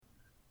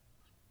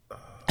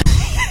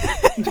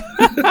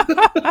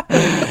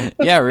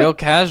Yeah, real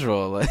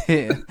casual.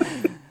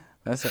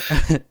 That's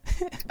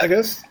I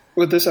guess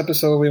with this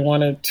episode, we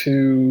wanted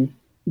to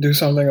do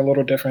something a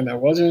little different that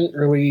wasn't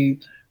really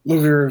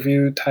movie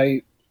review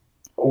type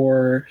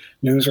or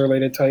news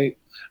related type,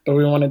 but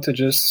we wanted to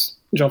just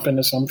jump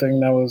into something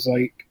that was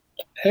like,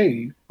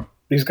 hey,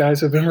 these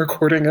guys have been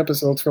recording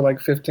episodes for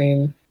like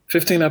 15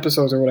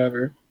 episodes or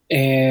whatever,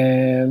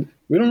 and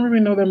we don't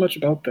really know that much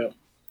about them.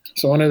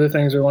 So one of the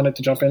things we wanted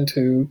to jump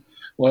into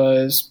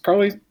was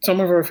probably some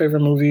of our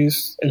favorite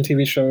movies and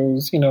TV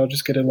shows,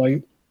 just get a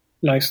like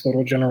nice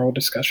little general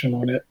discussion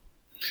on it.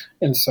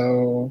 And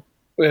so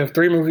we have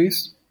 3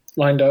 movies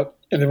lined up,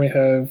 and then we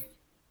have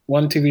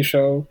 1 TV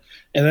show,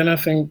 and then I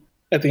think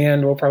at the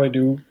end we'll probably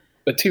do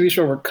a TV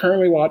show we're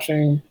currently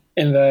watching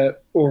and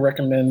that we'll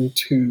recommend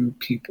to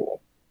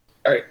people.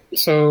 All right,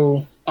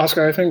 so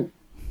Oscar, I think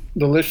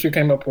the list you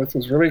came up with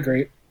was really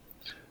great.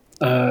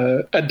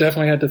 I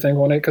definitely had to think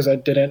on it because I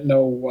didn't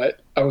know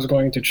what I was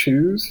going to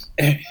choose,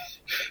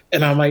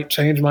 and I might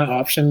change my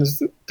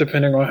options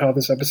depending on how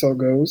this episode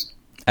goes.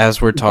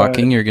 As we're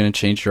talking, you're going to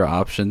change your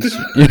options.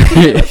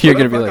 You're going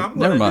to be like,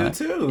 never mind.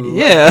 Too.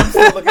 Yeah.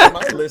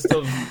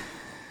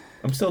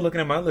 I'm still looking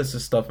at my list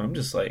of stuff, and I'm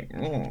just like,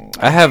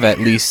 I have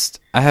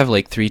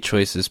like 3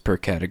 choices per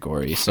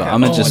category, so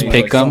I'm gonna just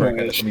pick them.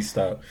 Let me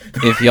stop.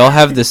 If y'all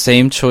have the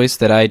same choice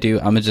that I do,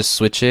 I'm gonna just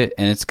switch it,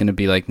 and it's gonna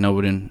be like no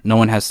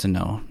one has to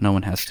know. No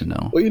one has to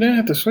know. Well, you didn't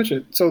have to switch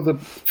it. So the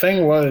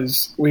thing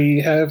was, we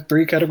have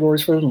 3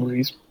 categories for the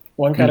movies,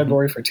 1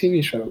 category for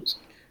TV shows,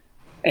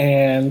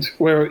 and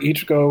we'll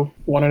each go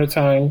one at a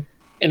time.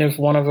 And if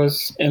one of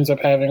us ends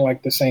up having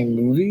like the same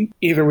movie,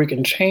 either we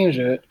can change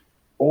it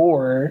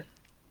or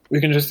we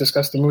can just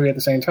discuss the movie at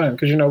the same time.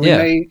 Because, we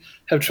may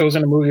have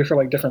chosen a movie for,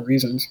 like, different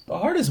reasons. The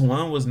hardest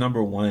one was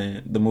number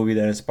 1, the movie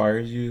that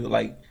inspires you.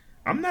 Like,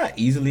 I'm not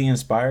easily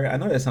inspired. I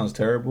know that sounds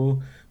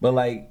terrible. But,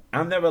 like,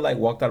 I've never, like,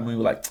 walked out of a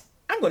movie like,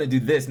 I'm going to do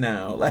this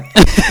now. Like,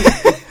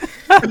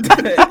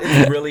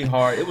 it's really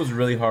hard. It was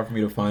really hard for me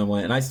to find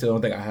one. And I still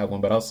don't think I have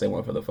one, but I'll say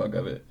one for the fuck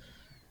of it.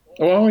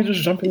 Well, why don't we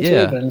just jump into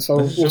it then?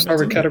 So we'll start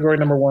with category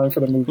number 1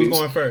 for the movies. Who's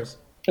going first?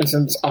 And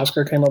since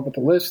Oscar came up with the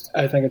list,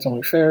 I think it's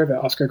only fair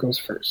that Oscar goes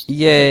first.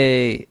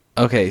 Yay!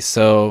 Okay,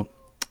 so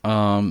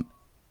a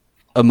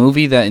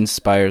movie that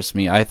inspires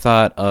me. I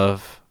thought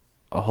of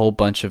a whole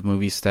bunch of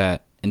movies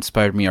that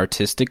inspired me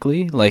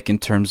artistically, like in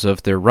terms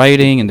of their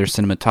writing and their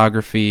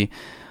cinematography.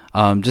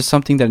 Just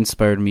something that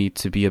inspired me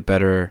to be a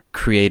better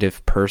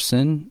creative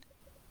person,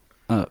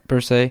 per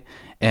se.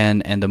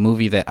 And the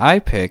movie that I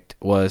picked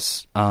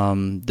was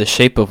The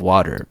Shape of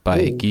Water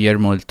by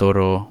Guillermo del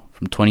Toro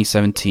from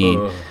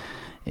 2017.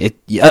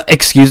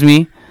 Excuse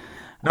me.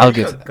 No,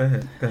 go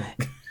ahead.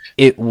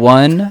 It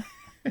won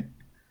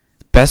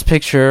Best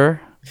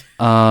Picture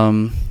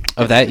of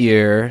that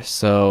year.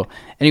 So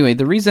anyway,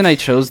 the reason I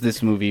chose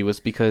this movie was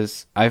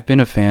because I've been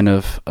a fan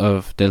of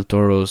Del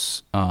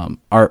Toro's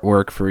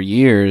artwork for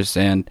years,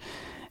 and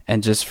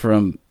just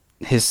from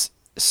his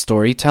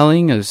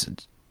storytelling,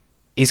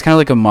 he's kind of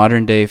like a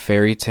modern day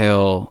fairy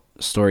tale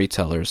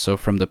storyteller. So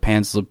from the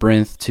Pan's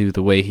Labyrinth to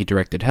the way he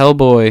directed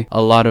Hellboy,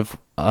 a lot of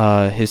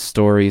his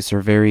stories are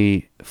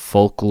very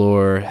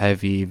folklore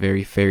heavy,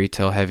 very fairy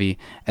tale heavy.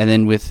 And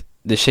then with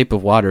The Shape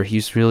of Water,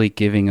 he's really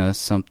giving us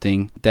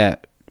something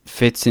that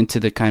fits into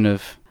the kind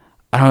of,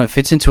 I don't know, it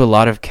fits into a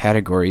lot of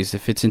categories.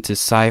 It fits into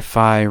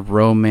sci-fi,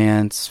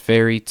 romance,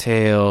 fairy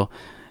tale,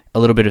 a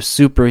little bit of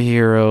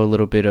superhero, a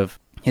little bit of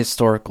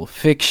historical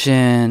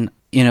fiction.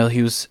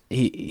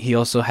 He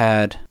also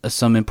had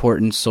some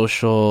important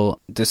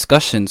social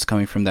discussions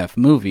coming from that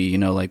movie,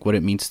 like what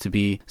it means to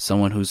be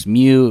someone who's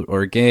mute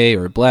or gay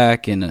or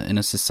black in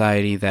a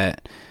society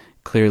that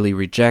clearly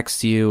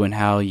rejects you, and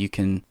how you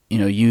can,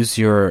 use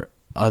your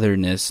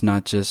otherness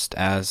not just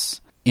as,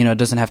 it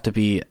doesn't have to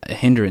be a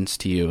hindrance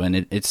to you.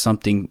 And it's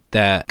something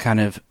that kind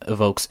of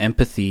evokes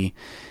empathy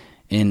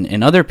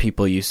in other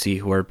people you see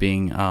who are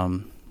being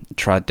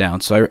trod down.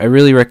 So I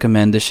really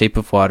recommend The Shape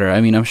of Water. I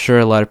mean, I'm sure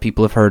a lot of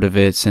people have heard of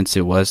it since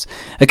it was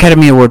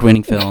Academy Award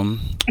winning film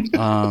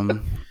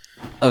of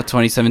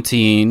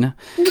 2017.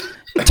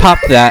 Top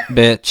that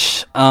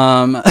bitch.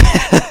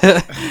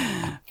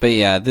 But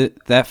yeah,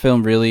 that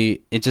film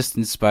really, it just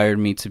inspired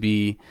me to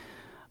be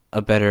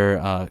a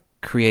better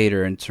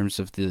creator in terms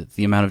of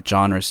the amount of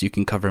genres you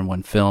can cover in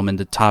one film and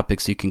the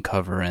topics you can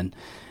cover, and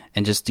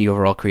just the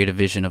overall creative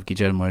vision of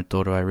Guillermo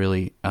del Toro. I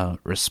really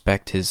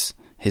respect his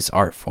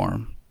art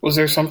form. Was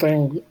there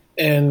something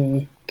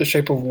in The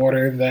Shape of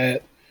Water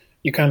that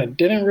you kind of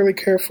didn't really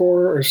care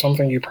for, or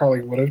something you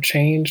probably would have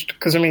changed?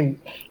 Because, I mean,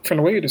 from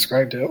the way you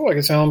described it, like,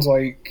 it sounds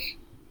like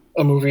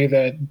a movie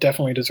that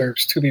definitely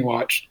deserves to be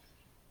watched.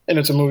 And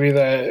it's a movie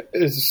that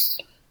is,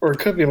 or it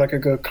could be like a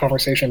good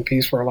conversation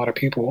piece for a lot of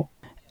people.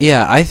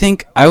 Yeah,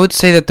 I would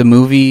say that the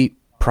movie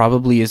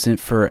probably isn't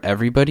for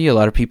everybody. A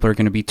lot of people are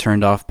going to be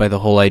turned off by the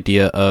whole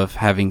idea of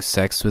having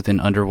sex with an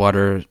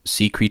underwater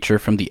sea creature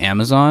from the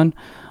Amazon.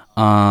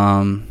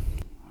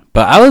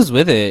 But I was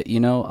with it, a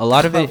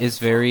lot of it is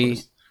very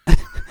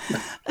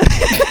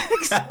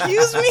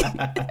Excuse me.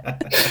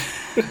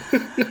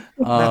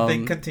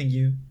 Nothing.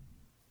 Continue.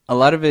 A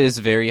lot of it is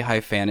very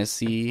high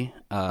fantasy,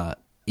 and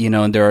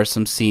there are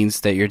some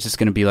scenes that you're just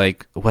going to be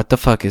like, what the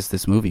fuck is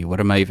this movie? What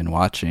am I even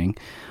watching?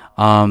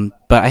 But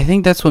I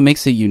think that's what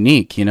makes it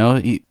unique,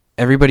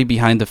 Everybody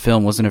behind the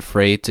film wasn't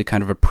afraid to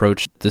kind of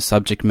approach the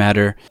subject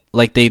matter.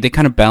 Like, they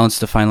kind of balanced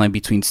the fine line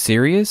between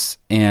serious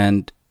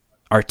and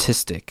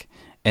artistic.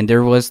 And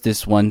there was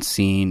this one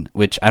scene,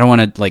 which I don't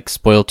want to,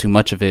 spoil too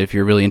much of it if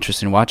you're really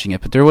interested in watching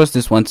it, but there was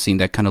this one scene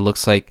that kind of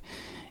looks like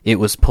it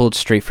was pulled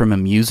straight from a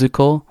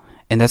musical.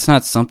 And that's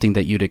not something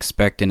that you'd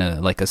expect in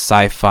a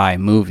sci-fi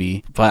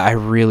movie, but I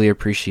really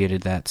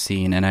appreciated that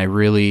scene, and I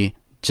really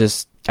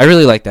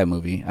liked that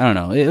movie. I don't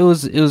know, it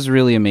was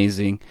really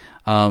amazing.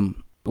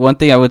 One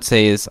thing I would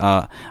say is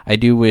I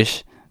do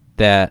wish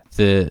that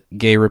the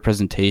gay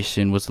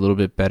representation was a little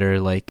bit better.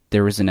 Like,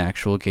 there was an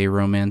actual gay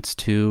romance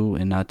too,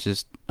 and not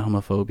just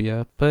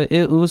homophobia. But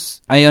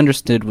I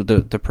understood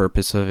the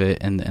purpose of it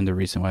and the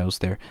reason why it was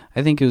there.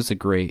 I think it was a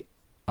great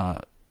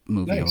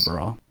movie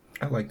overall.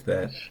 I liked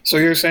that. So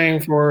you're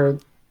saying for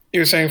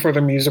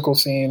the musical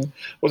scene,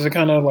 was it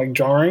kind of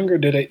jarring, or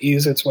did it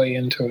ease its way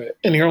into it?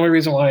 And the only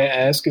reason why I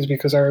ask is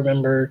because I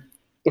remember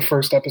the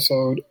first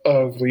episode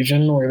of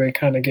Legion where they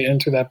kind of get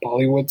into that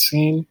Bollywood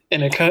scene,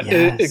 and it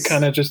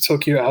kind of just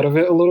took you out of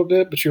it a little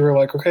bit, but you were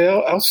like, okay,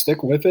 I'll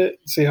stick with it,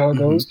 see how it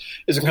goes.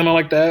 Is it kind of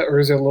like that, or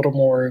is it a little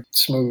more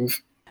smooth?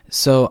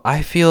 So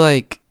I feel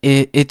like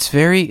it's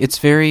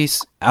very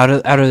out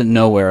of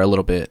nowhere a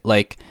little bit.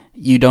 Like,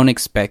 you don't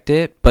expect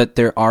it, but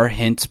there are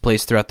hints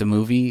placed throughout the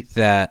movie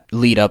that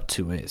lead up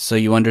to it. So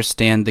you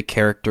understand the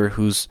character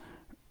who's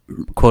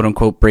quote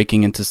unquote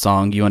breaking into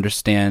song. You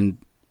understand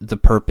the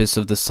purpose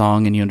of the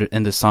song,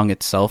 and the song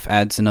itself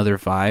adds another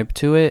vibe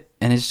to it.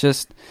 And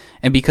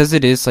and because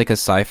it is like a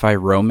sci-fi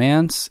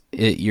romance,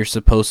 you're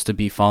supposed to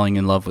be falling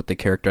in love with the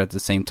character at the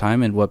same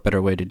time. And what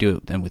better way to do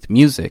it than with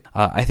music?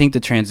 I think the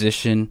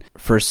transition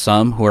for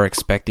some who are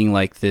expecting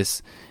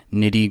this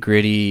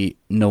nitty-gritty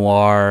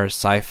noir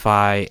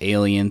sci-fi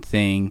alien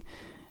thing,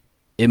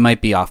 it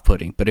might be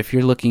off-putting. But if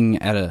you're looking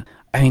at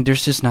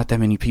there's just not that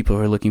many people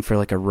who are looking for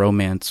a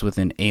romance with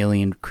an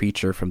alien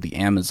creature from the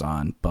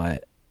Amazon.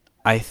 But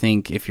I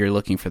think if you're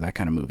looking for that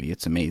kind of movie,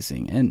 it's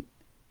amazing.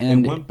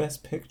 And won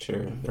Best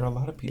Picture. There are a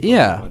lot of people who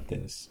want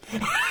this.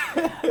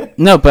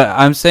 No, but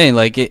I'm saying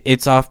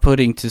it's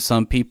off-putting to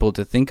some people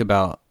to think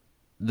about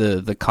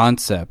the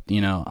concept,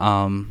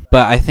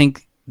 But I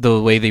think the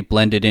way they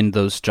blended in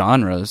those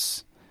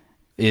genres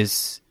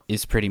is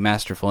pretty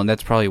masterful, and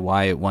that's probably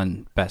why it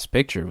won Best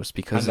Picture, was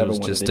because it was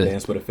just to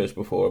dance with a fish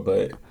before,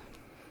 but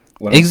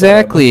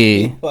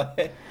exactly.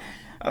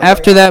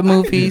 After that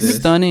movie,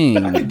 stunning.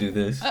 I can do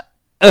this.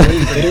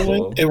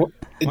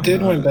 It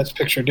did win Best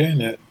Picture,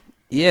 didn't it?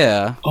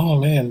 Yeah. Oh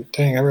man,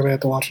 dang! I really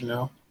have to watch it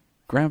now.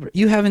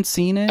 You haven't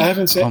seen it? I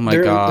haven't seen. Oh my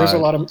god! There's a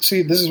lot of.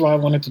 See, this is why I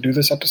wanted to do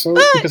this episode,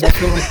 because I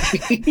feel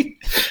like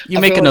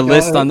you're making a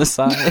list on the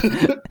side.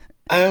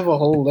 I have a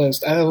whole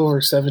list. I have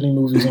over 70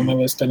 movies on my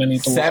list that I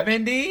need to watch.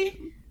 70?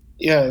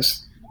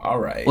 Yes. All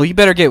right. Well, you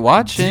better get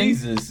watching.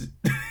 Jesus.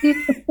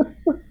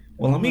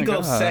 Well, let me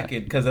go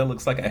second, because that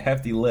looks like a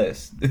hefty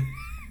list.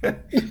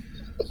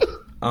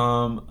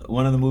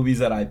 One of the movies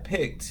that I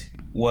picked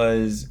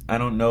was, I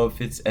don't know if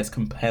it's as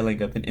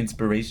compelling of an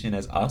inspiration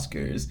as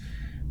Oscars,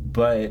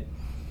 but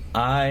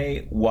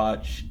I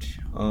watched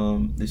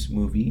this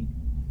movie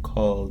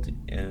called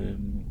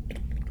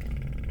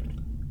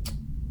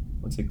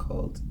what's it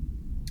called?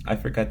 I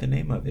forgot the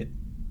name of it.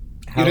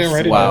 You didn't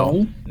write it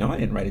down? No, I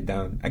didn't write it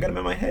down. I got them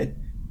in my head.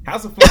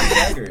 House of Flying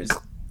Daggers.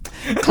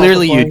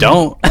 Clearly you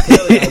don't.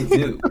 Clearly I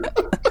do.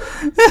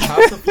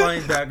 House of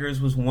Flying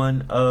Daggers was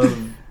one of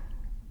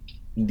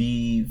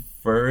the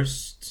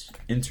first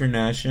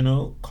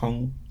international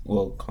kung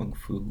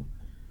fu.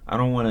 I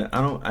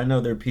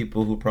know there are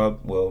people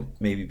who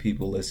maybe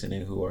people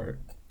listening who are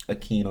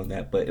keen on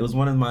that, but it was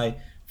one of my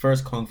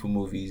first kung fu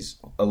movies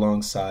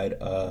alongside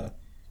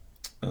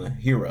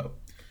Hero.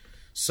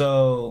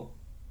 So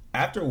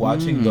after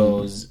watching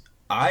those,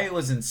 I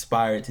was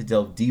inspired to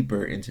delve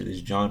deeper into this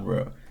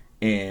genre,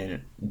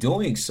 and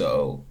doing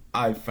so,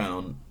 I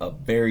found a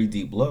very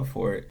deep love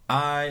for it.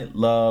 I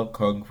love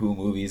kung fu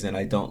movies, and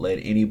I don't let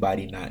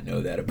anybody not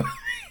know that about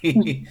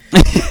me.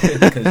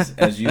 Because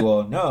as you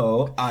all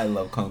know, I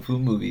love kung fu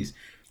movies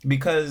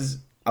because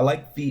I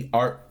like the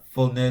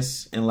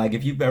artfulness, and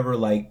if you've ever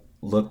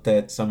looked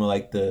at some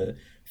of the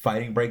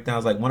fighting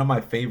breakdowns, one of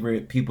my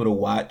favorite people to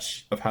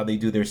watch of how they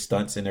do their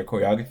stunts and their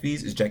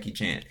choreographies is Jackie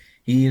Chan.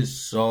 He is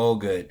so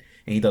good,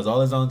 and he does all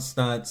his own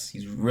stunts.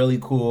 He's really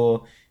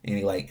cool, and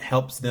he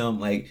helps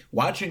them,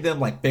 watching them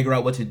figure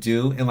out what to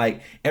do,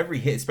 and every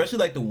hit,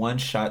 especially the one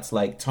shots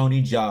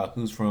Tony Jaa,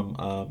 who's from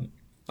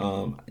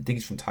I think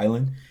he's from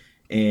Thailand,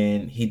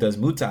 and he does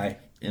Muay Thai,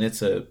 and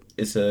it's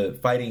a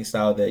fighting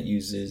style that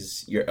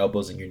uses your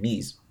elbows and your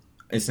knees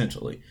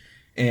essentially.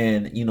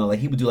 And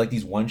he would do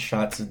these one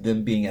shots of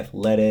them being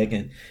athletic,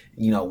 and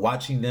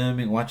watching them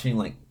and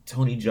watching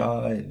Tony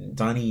Jaa and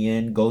Donnie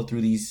Yen go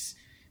through these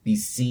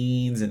these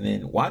scenes, and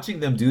then watching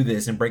them do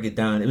this and break it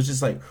down, it was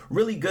just like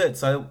really good.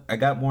 So I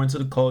got more into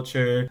the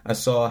culture. I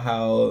saw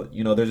how,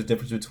 you know, there's a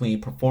difference between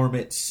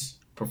performance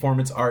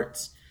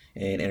arts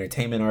and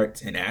entertainment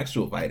arts and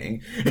actual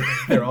fighting.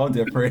 They're all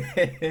different.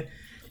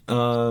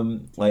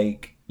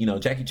 Like, you know,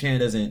 Jackie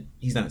Chan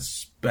he's not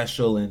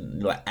special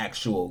in like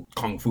actual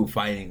kung fu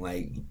fighting.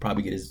 Like, he'd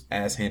probably get his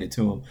ass handed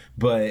to him.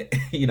 But,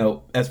 you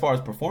know, as far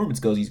as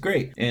performance goes, he's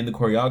great. And the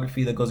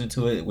choreography that goes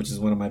into it, which is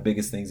one of my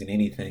biggest things in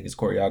anything, is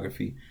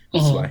choreography.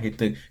 That's why I hate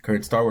the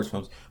current Star Wars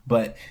films.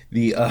 But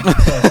the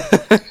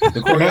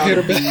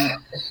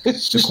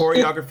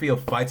choreography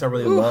of fights I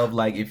really love.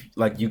 Like, if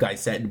like you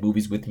guys sat in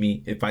movies with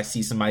me, if I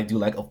see somebody do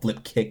like a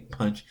flip kick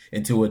punch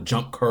into a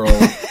jump curl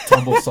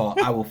tumble saw,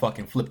 I will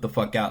fucking flip the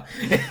fuck out.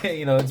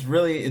 You know, it's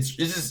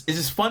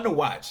just fun to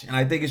watch. And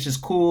I think it's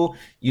just cool,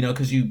 you know,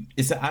 because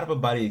it's an out of a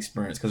body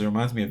experience, because it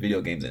reminds me of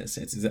video games in a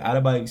sense. It's an out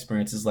of body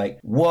experience. It's like,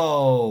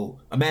 whoa,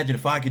 imagine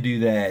if I could do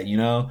that, you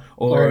know,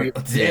 or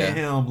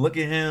damn, look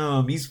at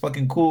him, he's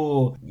fucking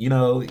cool. You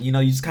know, you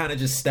just kind of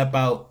just step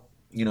out,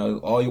 you know,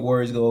 all your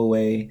worries go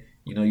away.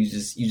 You know, you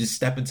just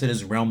step into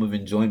this realm of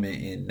enjoyment,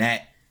 and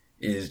that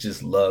is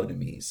just love to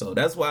me. So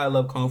that's why I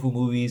love kung fu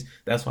movies.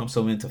 That's why I'm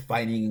so into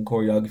fighting and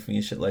choreography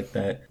and shit like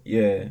that.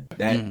 Yeah,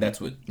 that's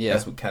what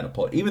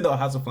catapulted. Even though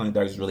House of Flying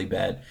Daggers is really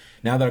bad,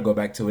 now that I go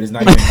back to it, it's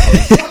not even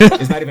close.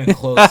 It's not even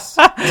close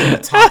to the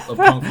top of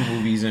kung fu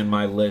movies in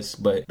my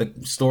list. But the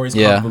story's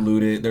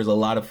convoluted. There's a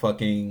lot of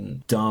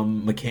fucking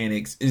dumb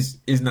mechanics. Is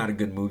not a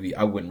good movie.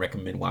 I wouldn't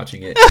recommend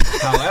watching it.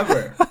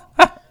 However,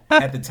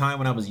 at the time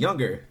when I was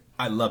younger,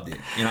 I loved it.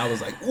 And I was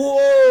like,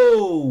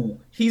 whoa,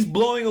 he's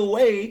blowing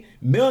away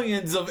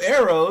millions of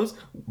arrows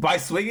by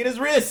swinging his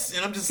wrists.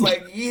 And I'm just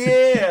like,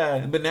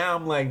 yeah. But now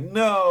I'm like,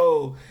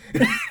 no,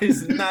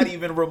 it's not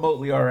even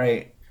remotely all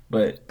right.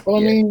 But well, I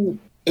mean,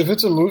 if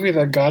it's a movie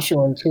that got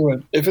you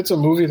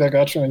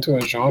into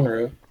a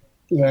genre,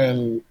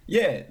 then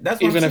yeah,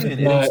 that's what even I'm saying.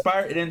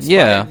 It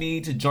inspired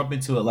me to jump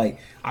into it. Like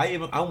I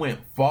went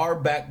far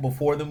back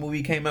before the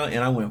movie came out,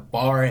 and I went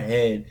far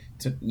ahead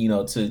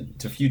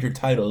to future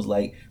titles.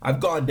 Like I've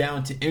gone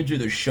down to Enter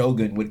the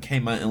Shogun, which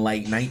came out in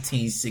like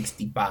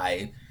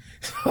 1965.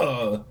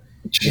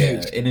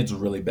 Yeah, and it's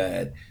really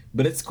bad,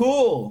 but it's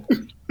cool.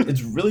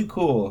 It's really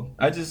cool.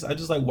 I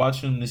just like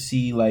watching them to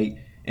see like,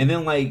 and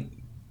then like,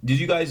 did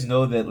you guys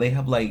know that they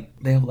have like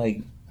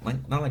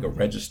not like a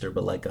register,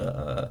 but like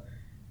a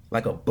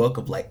book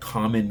of like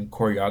common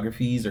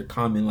choreographies or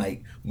common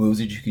like moves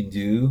that you can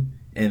do,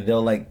 and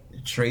they'll like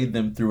trade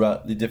them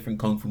throughout the different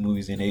kung fu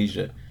movies in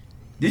Asia.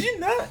 Did you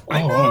not?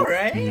 I know,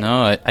 right?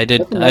 No, I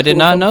did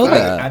not know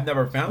that. I've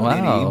never found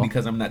any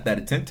because I'm not that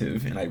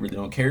attentive and I really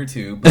don't care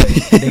to, but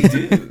they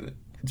do.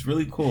 It's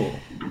really cool.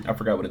 I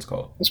forgot what it's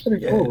called. It's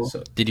pretty cool.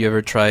 So. Did you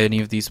ever try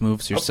any of these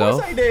moves yourself?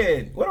 Of course I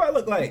did. What do I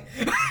look like?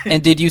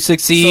 And did you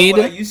succeed?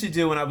 So what I used to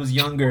do when I was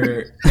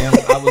younger, and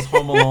I was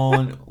home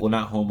alone. Well,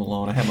 not home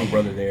alone. I had my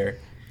brother there.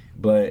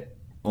 But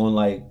on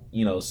like,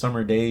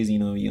 summer days,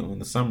 in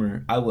the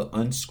summer, I would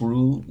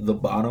unscrew the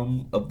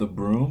bottom of the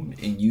broom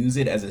and use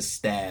it as a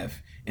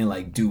staff and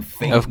like do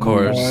fake of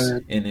course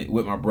moves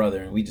with my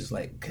brother. And we just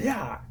like,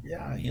 yeah.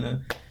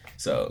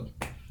 So...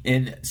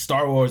 And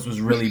Star Wars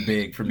was really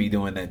big for me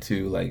doing that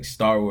too. Like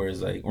Star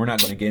Wars, like we're not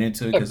going to get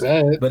into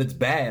it, but it's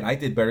bad. I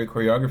did better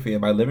choreography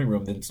in my living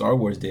room than Star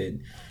Wars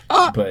did.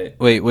 But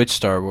wait, which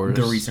Star Wars?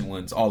 The recent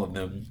ones, all of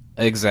them.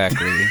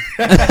 Exactly.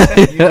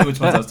 You know which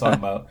ones I was talking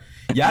about.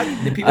 Yeah,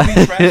 the people be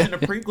trashing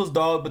the prequels,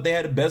 dog, but they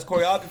had the best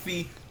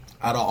choreography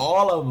out of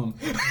all of them.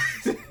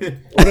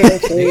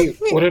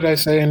 What did I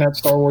say in that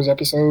Star Wars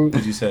episode? What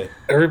did you say?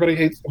 Everybody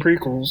hates the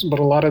prequels, but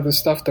a lot of the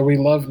stuff that we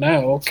love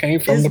now came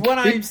from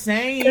I'm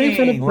saying. Came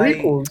from the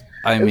prequels.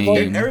 I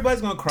mean, everybody's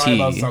gonna cry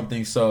about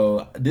something.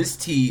 So this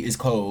tea is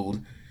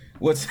cold.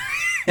 Go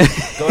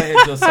ahead,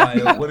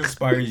 Josiah. What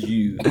inspires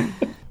you?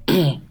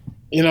 I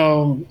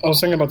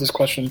was thinking about this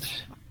question,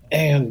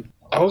 and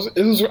it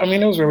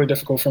was really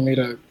difficult for me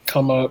to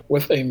come up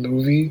with a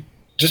movie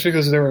just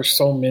because there were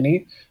so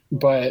many.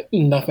 But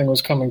nothing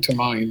was coming to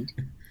mind.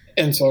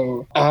 And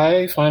so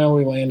I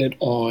finally landed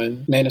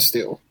on Man of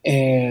Steel.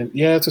 And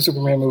yeah, it's a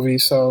Superman movie,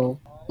 so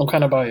I'm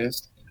kind of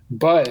biased.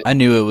 But I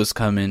knew it was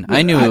coming.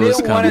 I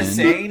didn't want to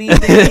say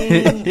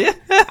anything.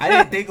 I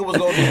didn't think it was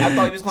going to be. I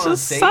thought he was going to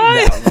say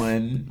that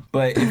one.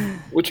 But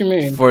what you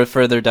mean? For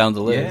further down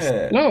the list.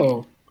 Yeah.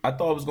 No. I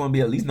thought it was going to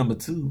be at least number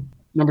 2.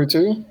 Number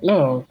 2?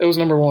 No, it was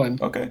number 1.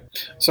 Okay.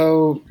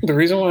 So the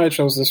reason why I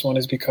chose this one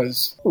is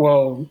because,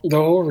 the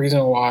whole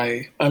reason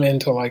why I'm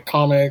into like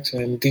comics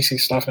and DC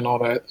stuff and all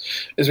that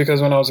is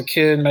because when I was a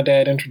kid, my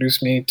dad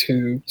introduced me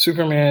to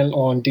Superman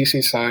on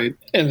DC side.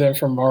 And then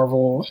for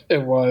Marvel,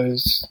 it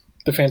was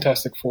the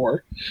Fantastic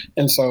Four.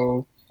 And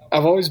so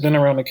I've always been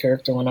around the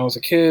character when I was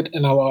a kid,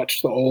 and I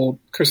watched the old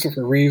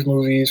Christopher Reeve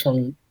movies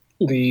from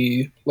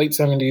the late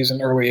 70s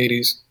and early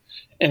 80s.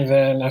 And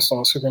then I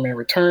saw Superman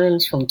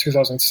Returns from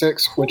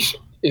 2006, which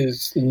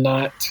is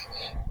not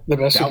the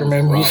best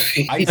Superman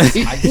movie. I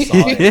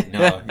saw it.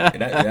 No,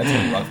 that's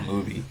a rough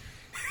movie.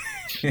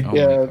 Oh my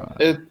Yeah,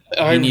 god.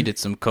 I He needed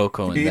some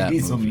cocoa in He that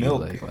needs some movie.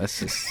 milk. Like, let's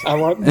just. I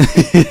watched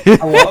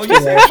Oh, you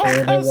it said last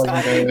year and it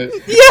wasn't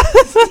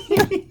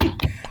good.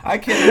 I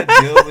cannot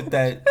deal with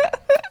that.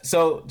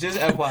 So, just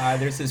FYI,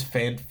 there's this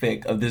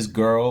fanfic of this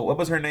girl. What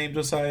was her name,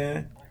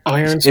 Josiah?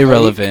 Iron Spike.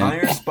 Irrelevant.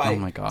 Iron Spike. Oh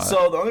my god.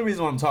 So the only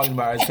reason why I'm talking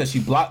about her is because she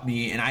blocked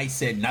me and I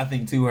said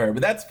nothing to her,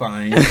 but that's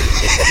fine.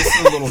 This is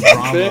a little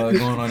drama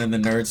going on in the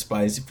Nerd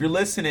Spice. If you're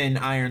listening,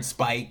 Iron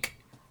Spike,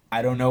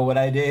 I don't know what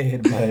I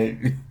did, but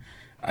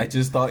I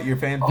just thought your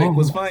fanfic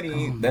was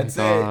funny. That's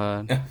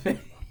God. it.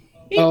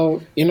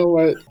 Oh, you know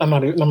what? I'm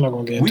not gonna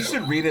get into We it.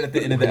 should read it at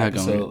the end of the We're not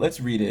going episode. to. Let's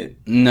read it.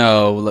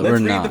 No, Let's we're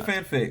read not. the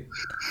fanfic.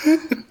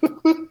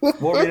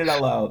 We'll read it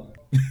out loud.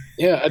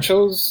 Yeah, I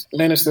chose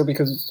Man of Steel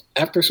because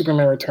after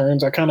Superman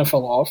Returns, I kind of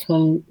fell off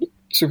from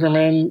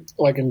Superman,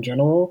 like in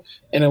general,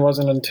 and it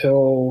wasn't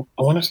until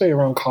I want to say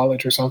around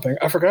college or something.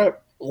 I forgot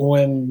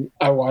when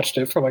I watched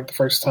it for like the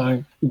first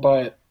time,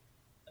 but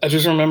I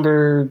just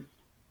remember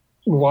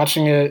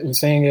watching it and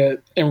seeing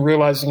it and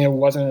realizing it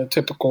wasn't a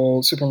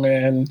typical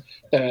Superman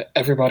that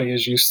everybody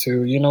is used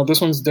to. You know,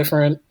 this one's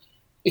different.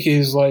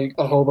 He's like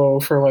a hobo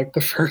for like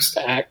the first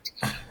act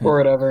or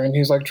whatever, and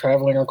he's like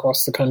traveling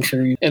across the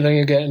country. And then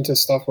you get into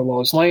stuff with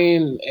Lois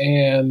Lane,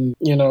 and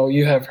you know,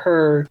 you have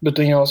her, but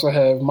then you also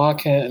have Ma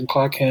Kent and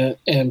Pa Kent,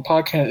 and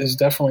Pa Kent is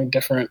definitely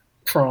different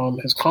from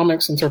his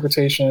comics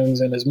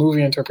interpretations and his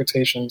movie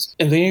interpretations.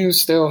 And then you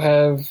still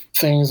have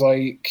things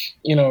like,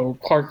 you know,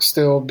 Clark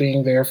still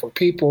being there for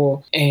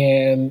people,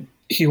 and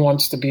he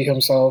wants to be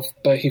himself,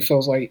 but he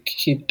feels like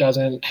he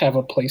doesn't have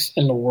a place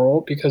in the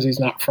world because he's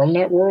not from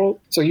that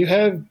world. So you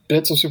have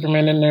bits of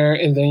Superman in there,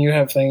 and then you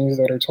have things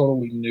that are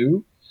totally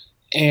new.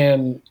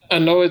 And I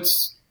know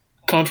it's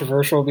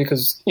controversial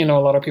because, you know,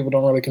 a lot of people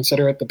don't really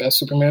consider it the best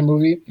Superman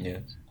movie. Yeah.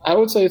 I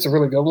would say it's a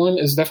really good one.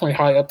 It's definitely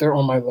high up there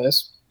on my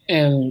list.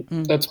 And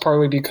that's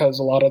partly because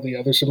a lot of the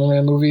other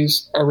Superman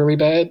movies are really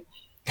bad.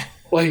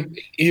 Like,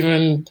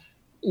 even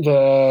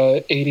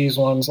the 80s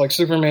ones, like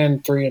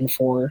Superman 3 and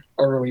 4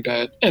 are really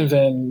bad. And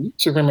then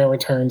Superman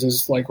Returns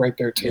is like right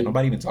there too. Yeah,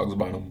 nobody even talks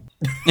about him.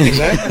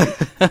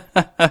 Exactly.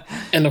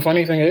 And the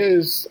funny thing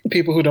is,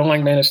 people who don't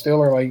like Man of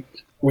Steel are like,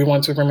 we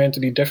want Superman to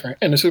be different.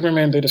 And the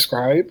Superman they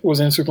described was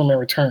in Superman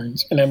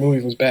Returns, and that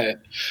movie was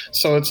bad.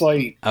 So it's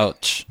like,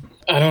 Ouch.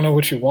 I don't know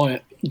what you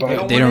want,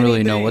 but They don't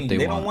really know what they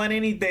They want. don't want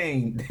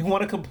anything. They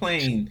want to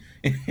complain.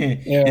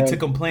 Yeah, And to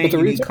complain, but the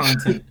you need reason-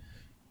 content.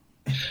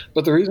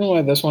 But the reason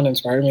why this one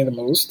inspired me the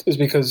most is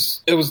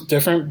because it was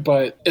different,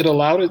 but it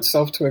allowed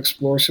itself to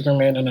explore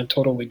Superman in a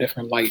totally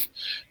different light.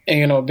 And,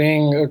 you know,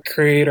 being a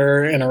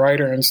creator and a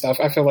writer and stuff,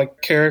 I feel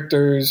like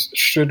characters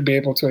should be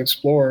able to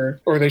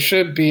explore, or they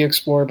should be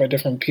explored by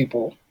different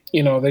people.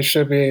 You know, they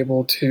should be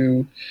able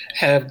to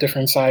have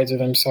different sides of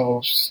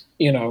themselves,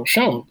 you know,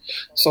 shown.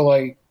 So,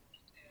 like,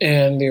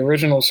 in the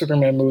original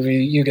Superman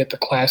movie, you get the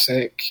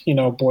classic, you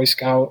know, Boy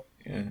Scout,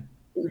 Yeah.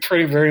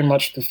 pretty very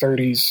much the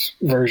 30s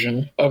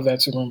version of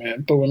that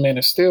Superman. But with Man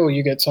of Steel,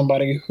 you get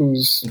somebody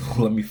who's,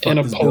 Let me fuck In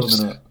a this post-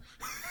 building up.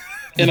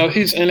 you know,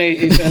 he's in a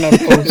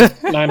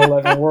post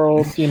 9/11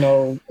 world. You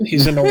know,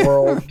 he's in a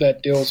world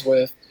that deals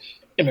with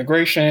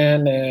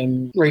immigration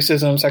and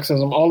racism,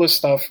 sexism, all this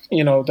stuff,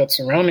 you know, that's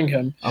surrounding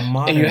him. A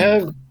modern. And you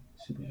have,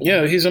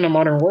 yeah, he's in a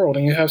modern world,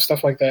 and you have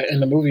stuff like that in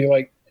the movie,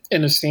 like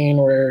in a scene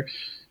where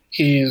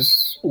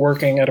he's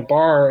working at a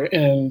bar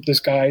and this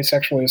guy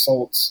sexually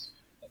assaults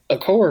a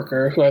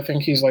coworker who I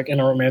think he's like in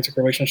a romantic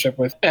relationship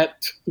with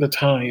at the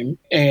time.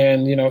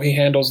 And, you know, he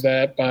handles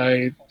that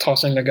by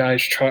tossing the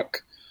guy's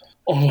truck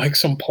on like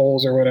some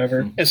poles or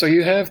whatever. And so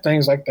you have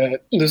things like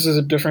that. This is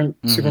a different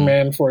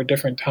Superman for a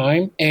different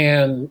time.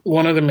 And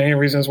one of the main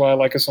reasons why I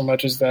like it so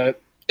much is that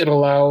it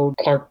allowed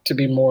Clark to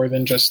be more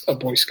than just a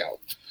Boy Scout.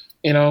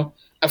 You know,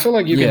 I feel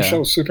like you Yeah. can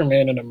show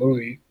Superman in a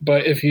movie,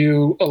 but if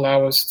you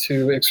allow us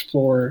to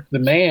explore the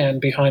man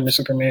behind the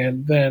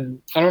Superman,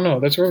 then I don't know,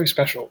 that's really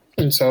special.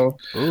 And so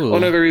Ooh.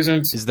 one of the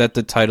reasons, Is that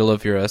the title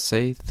of your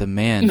essay? The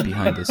man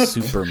behind the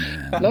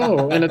Superman.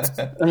 no, and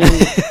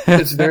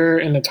it's there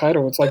in the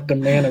title. It's like the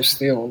Man of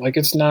Steel. Like,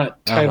 it's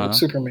not titled Uh-huh.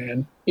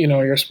 Superman. You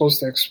know, you're supposed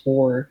to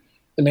explore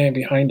the man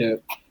behind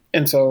it.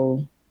 And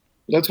so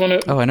that's one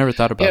of, Oh, I never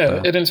thought about yeah,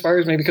 that. it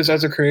inspires me because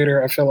as a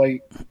creator, I feel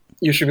like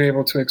you should be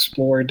able to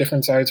explore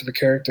different sides of a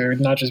character and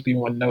not just be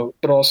one note.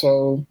 But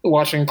also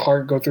watching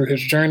Clark go through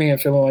his journey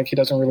and feeling like he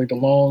doesn't really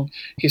belong,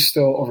 he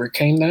still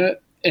overcame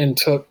that and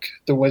took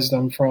the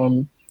wisdom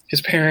from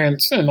his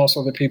parents and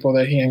also the people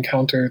that he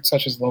encountered,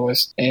 such as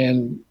Lois,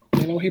 and,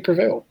 you know, he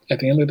prevailed at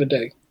the end of the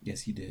day.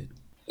 Yes, he did.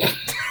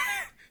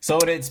 So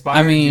it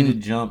inspired you to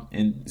jump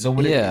and so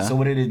what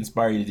did it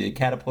inspire you to do? It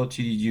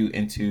catapulted you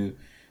into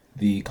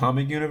the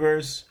comic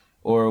universe,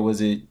 or what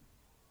did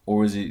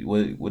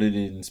it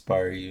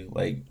inspire you?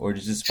 Like, or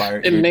just inspire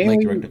It your mainly-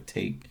 directive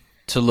take?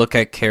 To look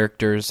at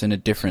characters in a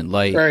different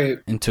light Right.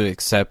 and to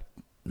accept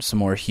some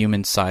more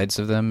human sides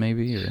of them,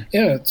 maybe? Or...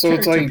 Yeah, so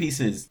it's Character like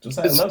pieces.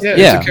 Josiah It's, loves yeah,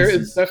 character It's,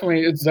 pieces.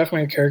 it's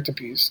definitely a character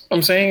piece.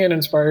 I'm saying it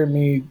inspired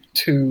me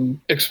to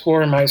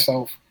explore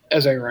myself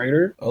as a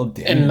writer Oh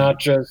damn! and not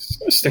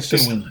just stick That to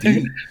shit went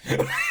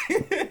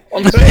deep.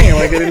 I'm saying,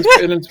 like,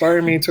 it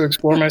inspired me to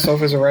explore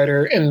myself as a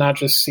writer and not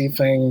just see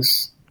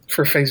things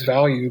for face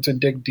value, to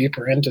dig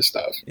deeper into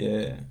stuff.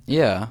 Yeah.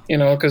 Yeah. You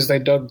know, because they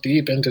dug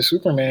deep into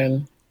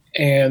Superman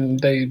and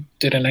they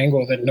did an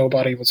angle that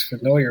nobody was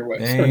familiar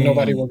with or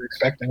nobody was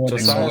expecting when they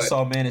saw Josiah it.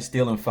 saw Man of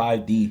Steel in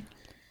 5D.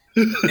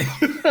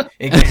 It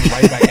came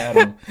right back at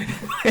him.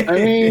 I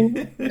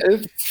mean,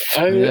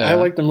 I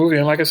like the movie,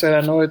 and like I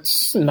said, I know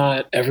it's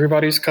not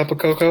everybody's cup of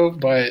cocoa,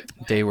 but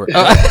They were.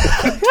 Shut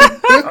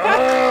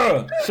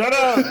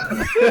up!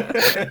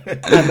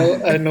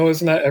 I know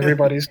it's not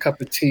everybody's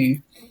cup of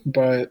tea,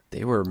 but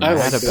They were I mad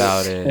liked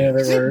about it. it. Yeah,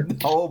 they were.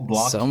 Whole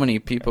block. So many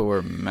people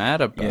were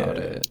mad about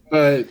it.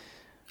 But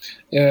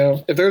yeah,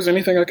 if there was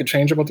anything I could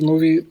change about the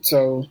movie,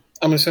 so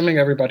I'm assuming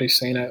everybody's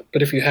seen it,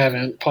 but if you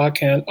haven't, Pa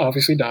Kent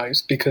obviously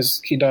dies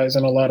because he dies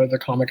in a lot of the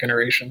comic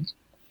iterations.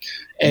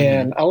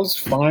 And I was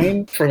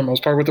fine for the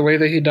most part with the way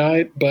that he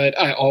died, but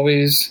I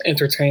always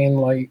entertain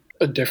like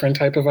a different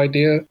type of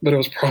idea, but it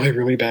was probably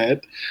really bad.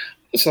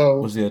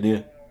 So, What's the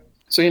idea?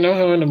 so you know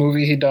how in the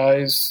movie he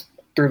dies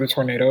through the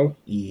tornado?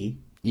 Yeah.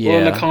 Yeah. Well,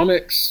 in the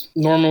comics,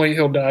 normally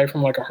he'll die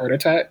from like a heart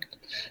attack.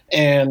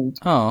 And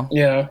Oh.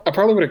 yeah, I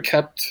probably would have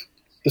kept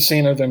the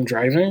scene of them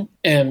driving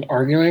and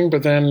arguing,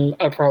 but then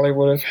I probably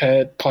would have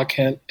had Pa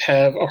Kent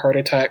have a heart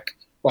attack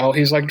while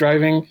he's like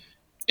driving.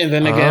 And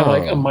then again,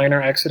 like a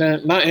minor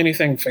accident, not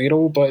anything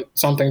fatal, but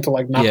something to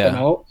like knock them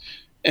out.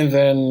 And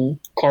then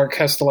Clark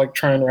has to like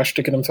try and rush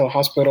to get him to the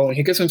hospital. And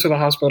he gets into the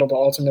hospital, but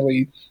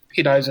ultimately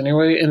he dies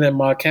anyway. And then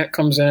Ma Kent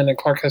comes in and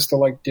Clark has to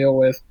like deal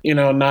with, you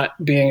know,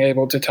 not being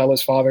able to tell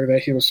his father that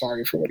he was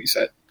sorry for what he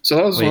said. So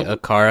that was a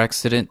car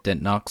accident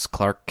that knocks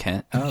Clark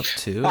Kent out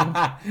too?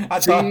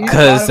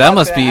 Because that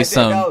must be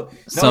some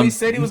he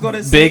said he was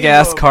gonna big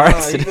ass car He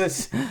accident.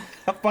 was,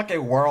 a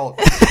fucking world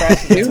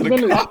crashing into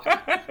the car.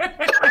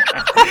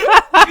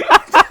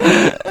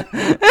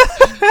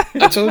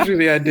 I told you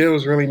the idea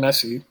was really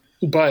messy,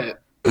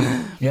 but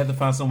You have to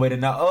find some way to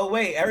not. Oh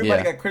wait,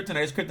 everybody got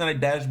kryptonite. It's kryptonite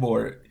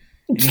dashboard.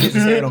 And he hits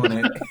his head on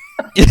it.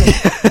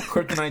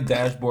 Kryptonite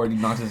dashboard. He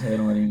knocks his head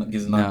on it. And he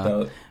gets knocked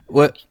out.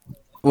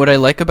 What I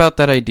like about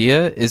that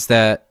idea is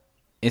that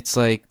it's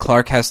like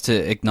Clark has to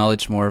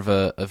acknowledge more of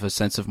a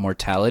sense of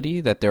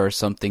mortality, that there are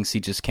some things he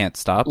just can't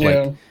stop,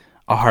 like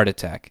a heart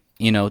attack.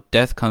 You know,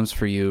 death comes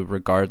for you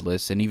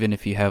regardless, and even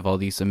if you have all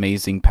these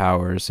amazing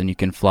powers and you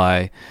can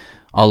fly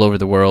all over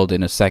the world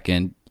in a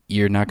second,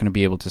 you're not going to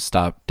be able to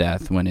stop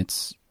death when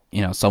it's,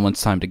 you know,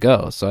 someone's time to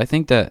go. So I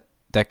think that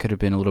could have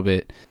been a little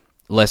bit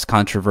less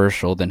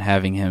controversial than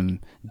having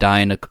him die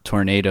in a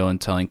tornado and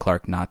telling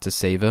Clark not to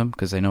save him,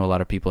 because I know a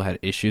lot of people had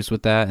issues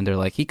with that, and they're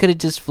like, he could have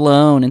just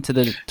flown into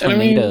the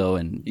tornado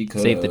and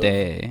saved the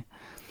day.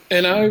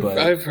 And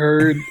I've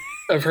heard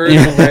and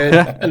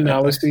read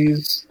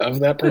analyses of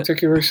that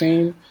particular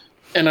scene,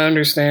 and I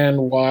understand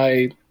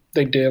why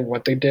they did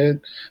what they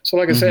did. So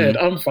like I said,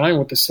 I'm fine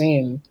with the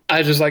scene.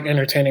 I just like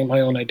entertaining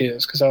my own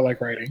ideas because I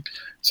like writing.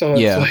 So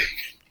it's like,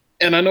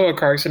 and I know a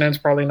car accident's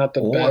probably not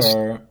the best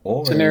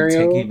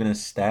scenario. Take even a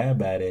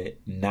stab at it,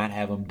 not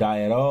have him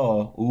die at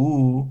all.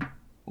 Ooh.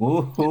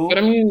 But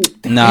I mean,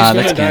 nah,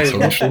 he's that's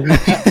gonna die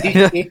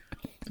canceled.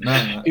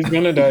 eventually. He's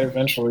gonna die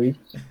eventually.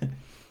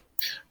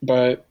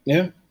 But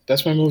yeah,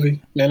 that's my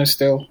movie, Man of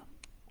Steel.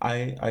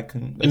 I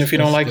can. And if you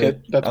don't like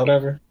it, that's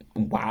whatever.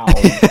 Wow.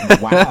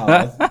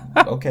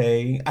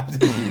 Okay.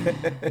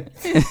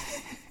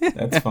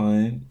 That's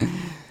fine.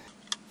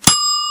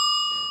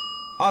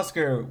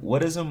 Oscar,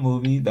 what is a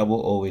movie that will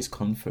always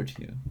comfort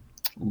you?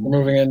 We're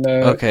moving in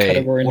the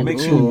category. What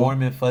makes you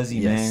warm and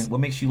fuzzy, man? What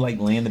makes you like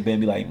lay in the bed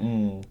and be like,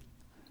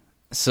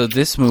 So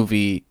this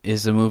movie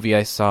is a movie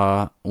I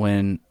saw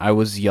when I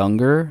was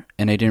younger,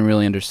 and I didn't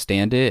really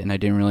understand it, and I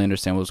didn't really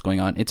understand what was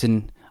going on. It's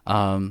in,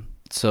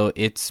 so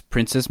it's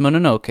Princess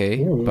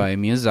Mononoke by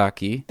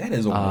Miyazaki. That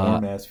is a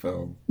warm ass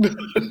film.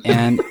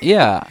 And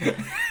yeah,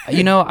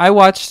 you know, I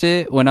watched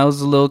it when I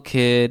was a little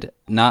kid,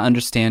 not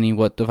understanding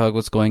what the fuck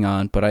was going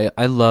on, but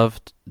I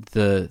loved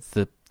the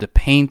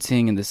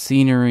painting and the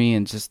scenery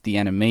and just the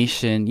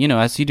animation, you know,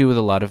 as you do with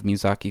a lot of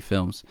Miyazaki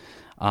films.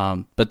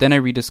 But then I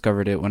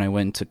rediscovered it when I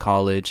went to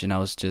college, and I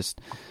was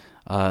just,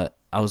 I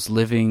was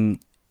living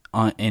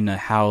in a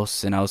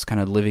house, and I was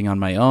kind of living on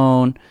my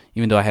own,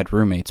 even though I had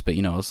roommates, but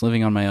you know, I was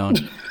living on my own.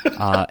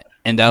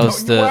 And that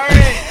was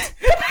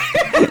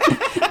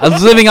I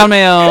was living on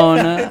my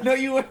own. No,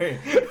 you weren't.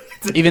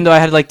 Even though I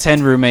had like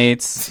 10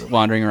 roommates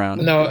wandering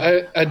around. No,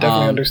 I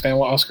definitely understand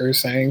what Oscar is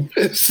saying.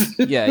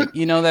 Yeah,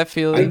 you know that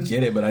feeling? I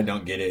get it, but I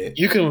don't get it.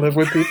 You can live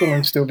with people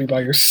and still be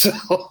by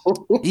yourself.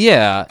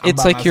 Yeah,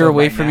 it's like you're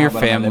away from your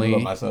but I'm not living family.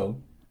 with myself.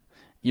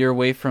 You're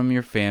away from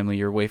your family,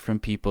 you're away from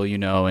people, you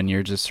know, and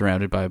you're just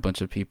surrounded by a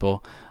bunch of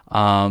people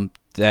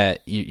that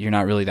you're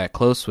not really that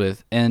close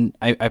with. And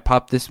I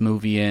popped this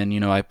movie in, you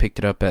know, I picked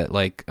it up at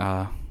like,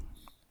 I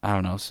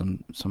don't know,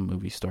 some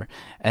movie store.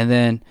 And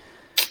then...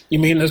 You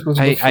mean this was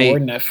before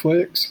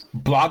Netflix?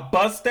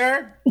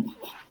 Blockbuster?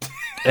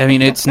 I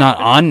mean, it's not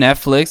on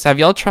Netflix. Have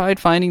y'all tried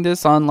finding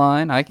this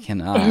online? I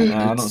cannot.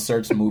 I don't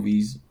search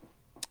movies.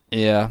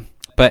 Yeah.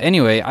 But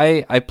anyway,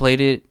 I played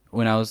it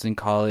when I was in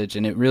college,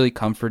 and it really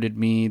comforted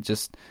me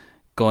just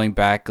going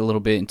back a little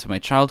bit into my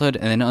childhood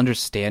and then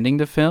understanding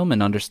the film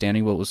and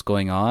understanding what was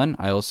going on.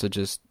 I also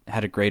just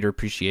had a greater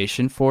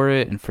appreciation for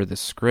it and for the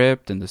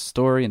script and the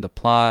story and the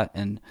plot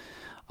and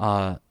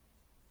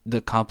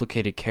the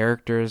complicated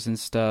characters and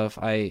stuff.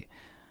 I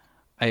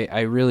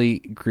really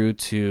grew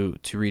to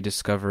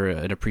rediscover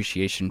an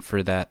appreciation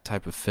for that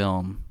type of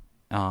film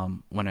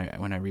when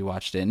I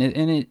rewatched it.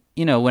 And it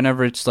you know,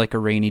 whenever it's like a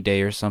rainy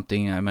day or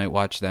something, I might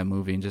watch that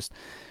movie and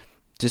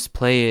just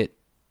play it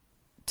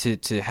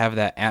to have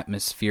that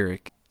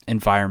atmospheric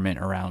environment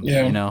around me,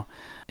 you know.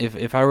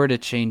 If I were to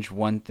change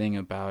one thing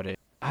about it,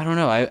 I don't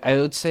know. I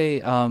would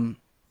say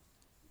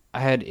I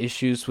had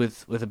issues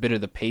with a bit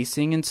of the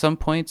pacing in some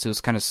points. It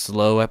was kind of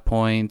slow at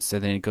points,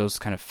 and then it goes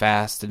kind of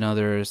fast in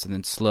others, and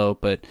then slow.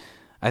 But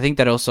I think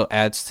that also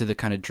adds to the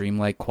kind of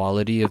dreamlike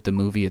quality of the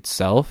movie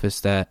itself,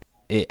 is that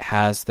it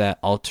has that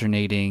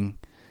alternating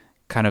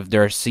kind of,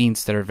 there are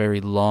scenes that are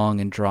very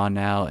long and drawn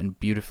out and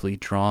beautifully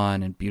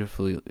drawn and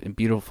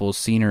beautiful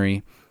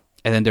scenery.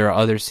 And then there are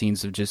other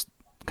scenes of just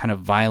kind of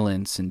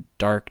violence and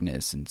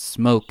darkness and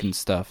smoke and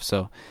stuff.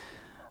 So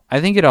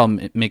I think it all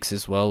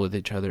mixes well with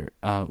each other,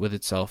 with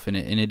itself, and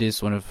it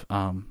is one of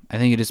I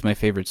think it is my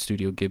favorite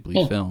Studio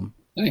Ghibli film.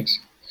 Nice.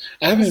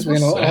 I haven't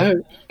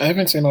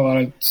seen a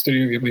lot of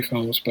Studio Ghibli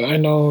films, but I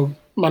know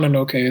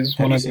Mononoke is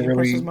one of the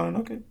really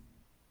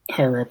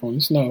higher up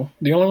ones. No,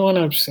 the only one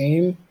I've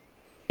seen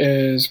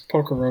is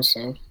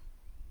Pocoroso.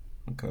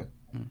 Okay.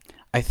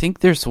 I think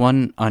there's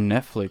one on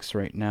Netflix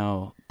right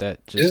now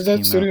that just is that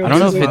came Studio out. I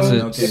don't know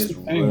Ghibli? if it's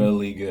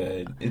really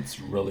good. It's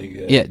really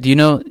good. Yeah, do you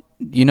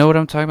know what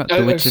I'm talking about?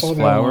 The Witch's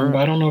Flower? One, but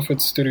I don't know if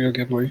it's Studio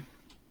Ghibli.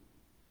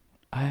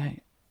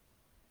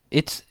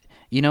 It's,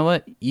 you know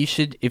what? You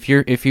should, if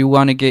you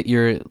want to get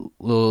your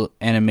little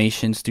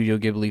animation Studio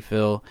Ghibli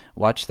feel,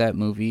 watch that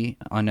movie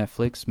on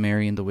Netflix,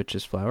 Mary and the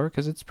Witch's Flower,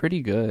 because it's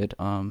pretty good.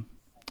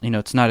 You know,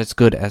 it's not as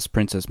good as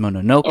Princess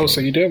Mononoke. Oh,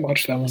 so you did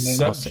watch that one then?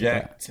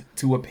 Subject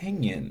to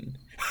opinion.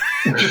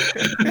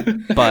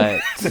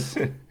 But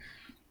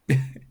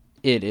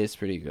it is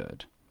pretty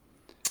good.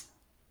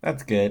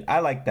 That's good. I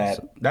like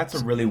that. That's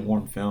a really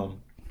warm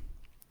film.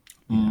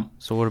 Yeah.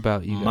 So what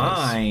about you guys?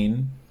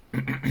 Mine.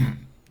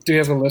 Do you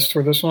have a list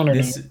for this one or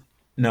no?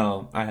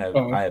 No, I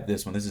have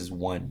this one. This is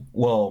one.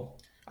 Well,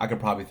 I could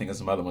probably think of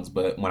some other ones,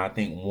 but when I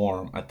think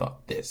warm, I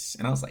thought this.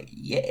 And I was like,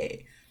 yeah.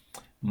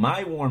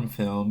 My warm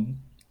film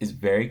is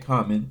very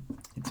common.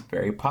 It's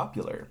very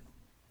popular.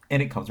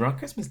 And it comes around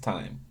Christmas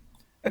time.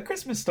 A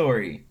Christmas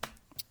Story.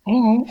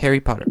 Oh.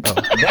 Harry Potter. Oh.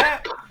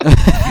 That,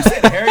 you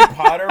said Harry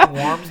Potter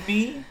warms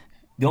me?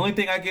 The only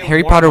thing I get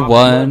Harry Potter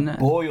 1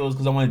 boils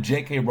because I want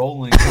J.K.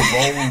 Rowling to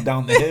roll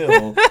down the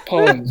hill.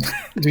 Pause.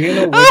 Do you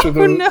know which of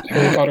the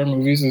Harry Potter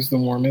movies is the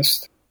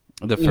warmest?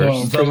 The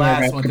first. The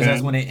last one, because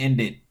that's when it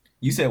ended.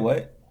 You said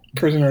what?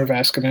 Prisoner of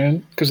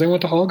Azkaban. Because they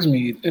went to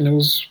Hogsmeade and it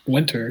was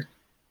winter.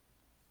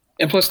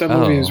 And plus that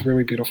movie is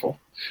really beautiful.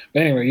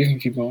 But anyway, you can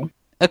keep going.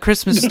 A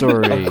Christmas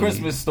Story. A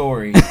Christmas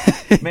Story.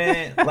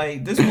 Man,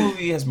 like, this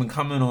movie has been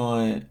coming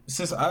on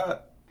since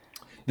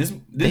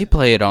they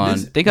play it on.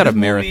 They got a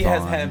marathon. This movie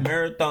has had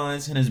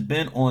marathons and has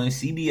been on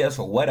CBS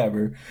or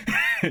whatever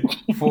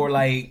for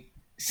like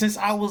since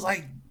I was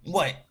like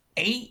what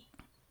 8,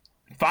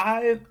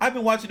 5. I've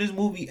been watching this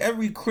movie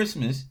every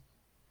Christmas,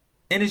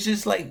 and it's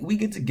just like we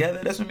get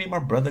together. That's when me and my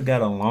brother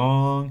got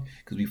along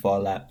because we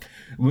fought a lot.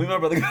 Me and my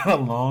brother got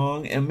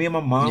along, and me and my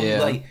mom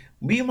like.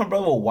 Me and my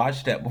brother will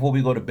watch that before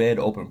we go to bed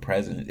to open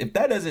presents. If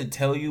that doesn't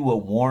tell you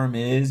what warm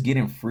is,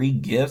 getting free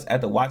gifts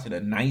after watching a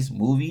nice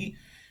movie,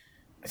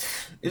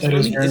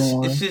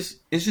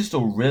 it's just a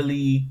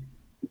really,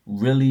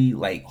 really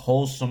like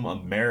wholesome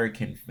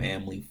American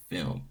family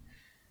film.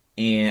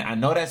 And I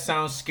know that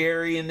sounds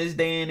scary in this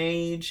day and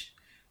age,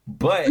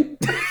 but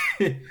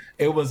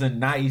it was a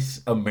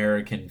nice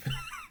American film.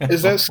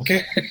 Is that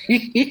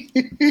scary?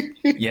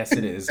 Yes,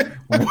 it is.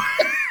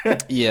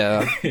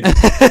 Yeah.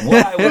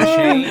 What I would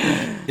change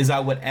is I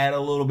would add a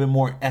little bit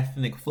more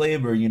ethnic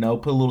flavor, you know,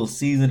 put a little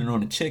seasoning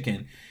on the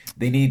chicken.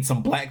 They need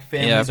some black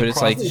families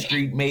across the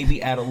street,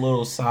 maybe add a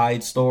little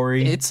side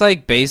story. It's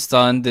like based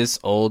on this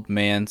old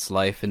man's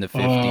life in the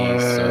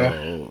 50s,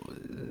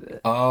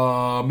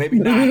 so maybe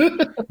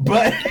not.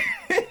 But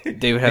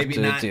they would have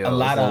to do a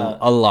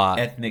lot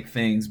ethnic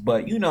things,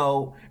 but you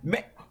know,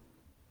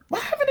 why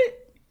haven't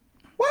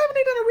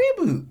they done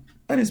a reboot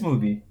of this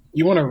movie?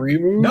 You want a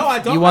reboot? No, I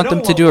don't. You want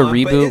them to do a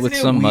reboot with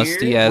some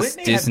musty ass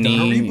Disney?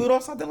 Have done a reboot or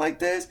something like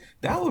this?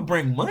 That would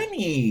bring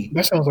money.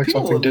 That sounds like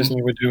something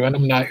Disney would do, and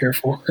I'm not here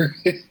for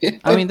it.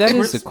 I mean, that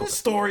is a cool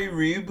story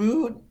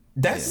reboot.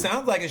 That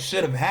sounds like it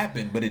should have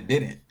happened, but it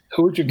didn't.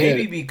 Who would you get?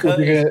 Maybe because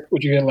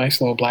would you get a nice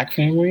little black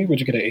family?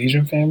 Would you get an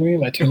Asian family,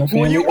 Latino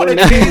family? Well, you want to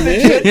change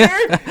the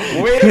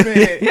gender? Wait a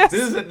minute. Yes.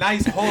 This is a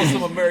nice,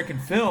 wholesome American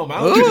film. I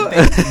don't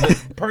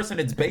think the person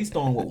it's based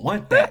on would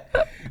want that.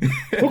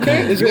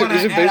 Okay, is it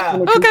based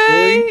on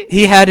a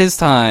he had his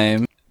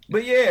time.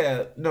 But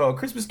yeah, no,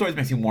 Christmas Stories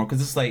makes me warm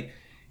because it's like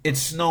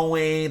It's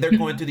snowing. They're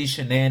going through these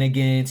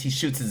shenanigans. He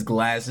shoots his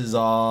glasses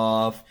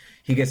off.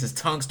 He gets his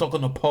tongue stuck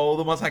on the pole.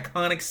 The most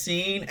iconic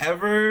scene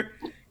ever.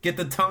 Get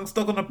the tongue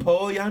stuck on the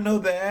pole. Y'all know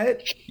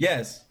that?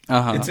 Yes.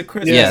 It's a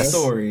Christmas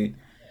story.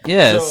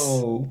 Yes.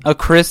 So, A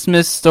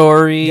Christmas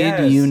Story.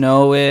 Yes. Do you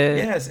know it?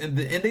 Yes. And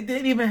they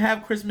didn't even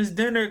have Christmas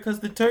dinner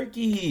because the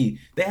turkey.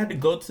 They had to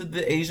go to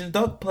the Asian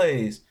duck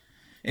place.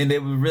 And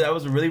that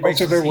was a really racist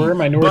scene. There were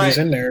minorities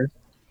in there.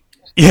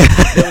 Yeah.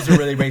 That was a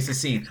really racist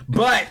scene.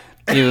 But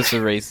it was a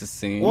racist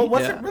scene. Well,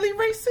 was it really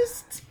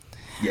racist?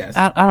 Yes.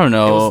 I don't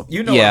know.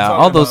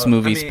 All those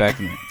movies back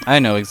then. I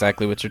know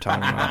exactly what you're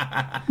talking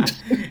about.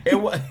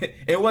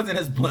 It wasn't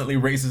as bluntly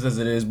racist as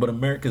it is, but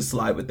Americans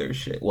slide with their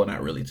shit. Well,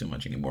 not really too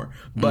much anymore.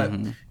 But,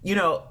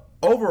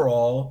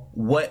 overall,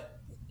 what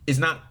is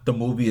not the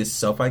movie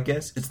itself, I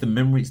guess, it's the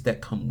memories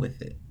that come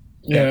with it.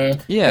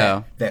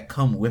 That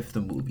come with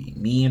the movie.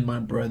 Me and my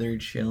brother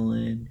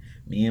chilling.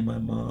 Me and my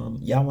mom.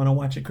 Y'all want to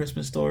watch A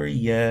Christmas Story?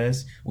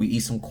 Yes. We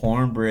eat some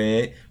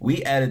cornbread.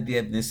 We added the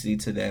ethnicity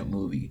to that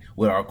movie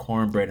with our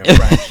cornbread and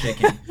fried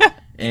chicken.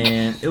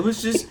 And it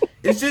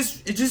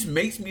just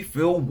makes me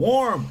feel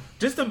warm.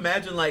 Just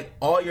imagine like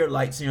all your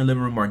lights in your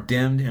living room are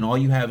dimmed and all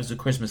you have is the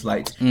Christmas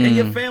lights. And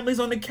your family's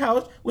on the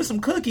couch with some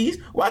cookies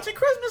watching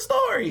Christmas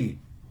Story.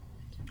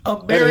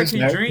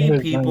 American dream,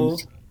 people.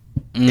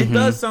 Nice. It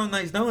does sound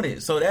nice, don't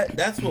it? So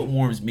that's what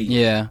warms me.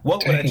 Yeah.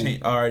 What would I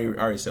change? I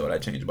already said what I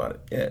changed about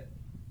it. Yeah.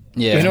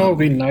 Yeah. You know what would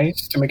be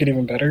nice to make it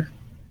even better?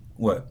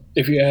 What?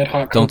 If you add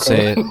hot cocoa. Don't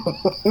say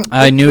it.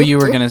 I knew you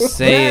were going to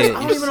say it. I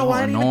don't even know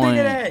why I didn't even think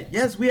of that.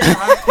 Yes, we had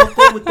hot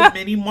cocoa with the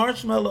mini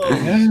marshmallows.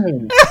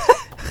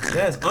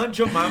 Yes, Aunt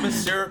Jemima's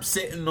syrup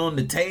sitting on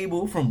the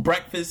table from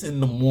breakfast in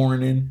the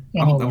morning.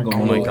 I'm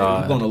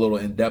going a little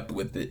in depth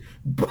with it.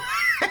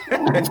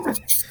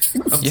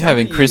 You're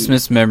having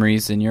Christmas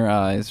memories in your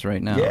eyes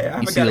right now. Yeah,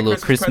 you see a little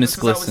Christmas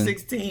glisten. I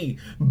was 16,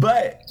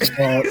 but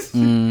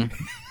I'm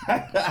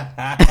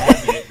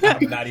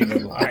not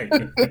even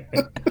lying.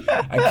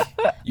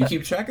 You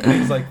keep track of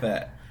things like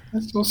that.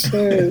 That's so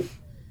sad.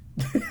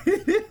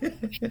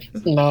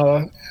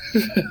 Nah.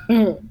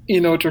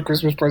 You know what your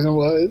Christmas present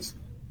was?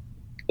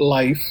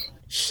 Life.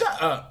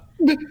 Shut up.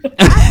 I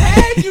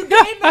had you,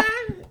 didn't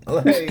I?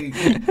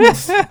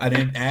 I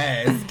didn't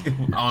ask.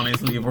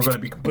 Honestly, if we're gonna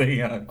be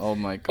completely honest. Oh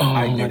my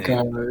god. Oh my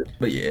god.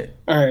 But yeah.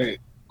 All right.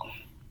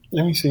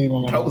 Let me see.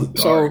 That was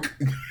dark.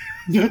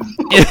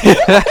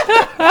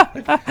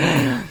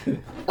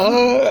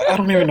 I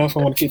don't even know if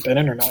I want to keep that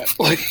in or not.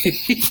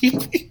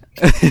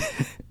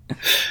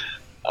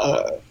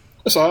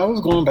 So I was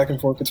going back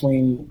and forth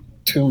between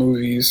two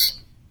movies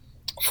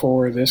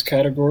for this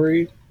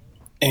category,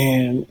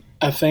 and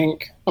I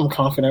think I'm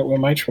confident with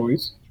my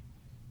choice.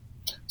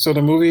 So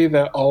the movie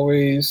that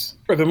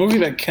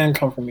can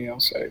come from me, I'll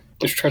say,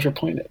 is Treasure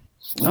Planet.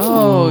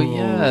 Oh,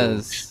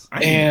 yes.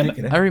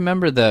 I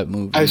remember that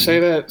movie. I say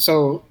that,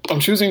 so I'm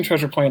choosing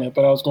Treasure Planet,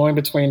 but I was going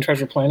between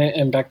Treasure Planet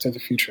and Back to the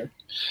Future.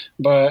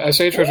 But I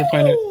say Treasure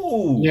Planet.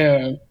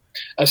 Yeah.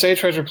 I say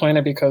Treasure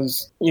Planet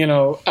because,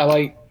 I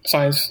like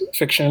science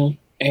fiction,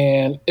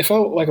 and it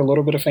felt like a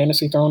little bit of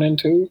fantasy thrown in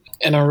too.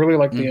 And I really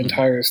like the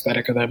entire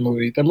aesthetic of that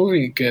movie. The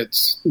movie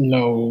gets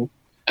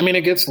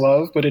it gets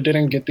love, but it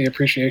didn't get the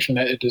appreciation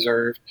that it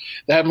deserved.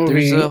 That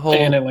movie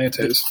and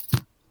Atlantis.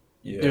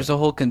 Yeah. There's a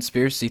whole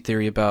conspiracy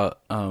theory about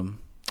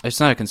it's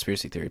not a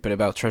conspiracy theory, but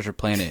about Treasure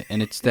Planet,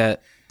 and it's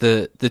that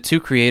the two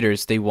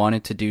creators, they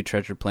wanted to do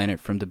Treasure Planet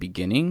from the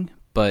beginning,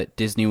 but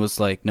Disney was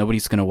like,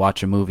 nobody's going to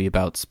watch a movie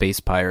about space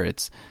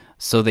pirates.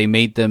 So they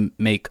made them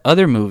make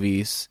other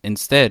movies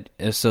instead.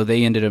 So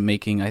they ended up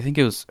making, I think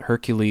it was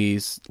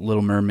Hercules,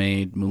 Little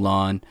Mermaid,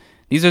 Mulan.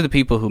 These are the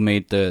people who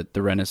made the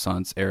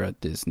Renaissance era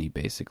Disney,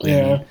 basically.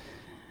 Yeah.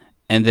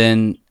 And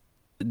then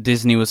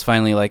Disney was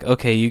finally like,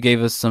 okay, you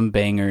gave us some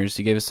bangers.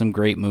 You gave us some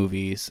great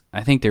movies.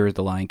 I think they were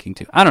The Lion King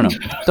too. I don't know.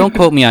 Don't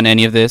quote me on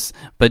any of this,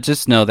 but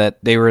just know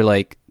that they were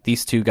like,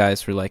 these two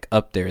guys were like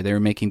up there. They were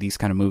making these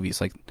kind of movies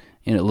like,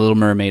 Little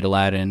Mermaid,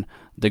 Aladdin,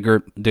 the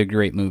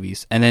great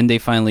movies. And then they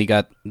finally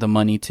got the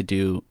money to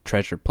do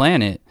Treasure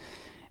Planet,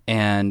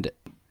 and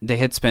they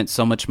had spent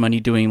so much money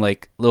doing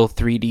like little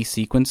 3D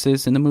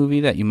sequences in the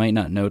movie that you might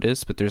not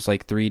notice, but there's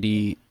like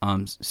 3D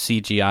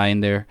CGI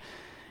in there.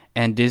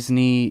 And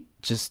Disney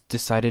just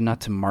decided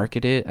not to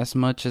market it as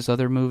much as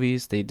other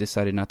movies. They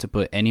decided not to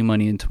put any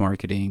money into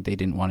marketing. They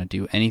didn't want to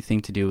do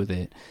anything to do with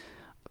it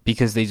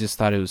because they just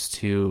thought it was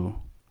too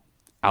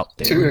out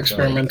there. Too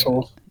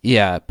experimental.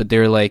 Yeah, but they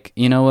were like,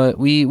 you know what?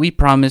 We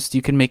promised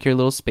you can make your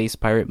little space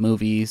pirate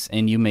movies,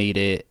 and you made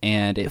it,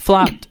 and it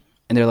flopped.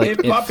 And they're like,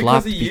 it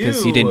flopped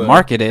because you didn't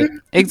market it.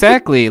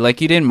 Exactly.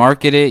 Like, you didn't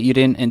market it. You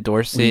didn't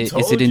endorse it.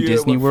 Is it in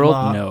Disney World?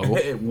 No.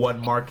 One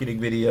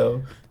marketing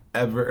video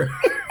ever.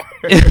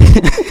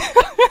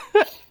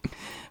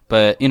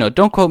 But,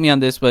 don't quote me on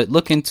this, but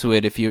look into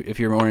it if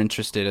you're more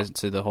interested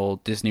into the whole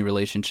Disney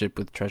relationship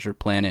with Treasure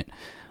Planet.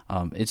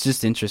 It's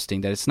just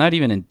interesting that it's not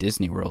even in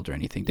Disney World or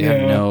anything. They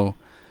have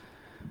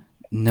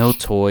no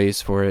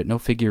toys for it, no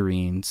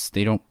figurines.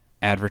 They don't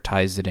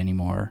advertise it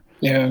anymore.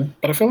 Yeah,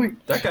 but I feel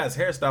like that guy's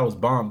hairstyle was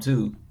bomb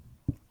too.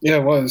 Yeah,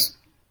 it was.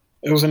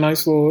 It was a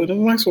nice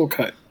little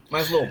cut.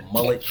 Nice little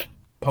mullet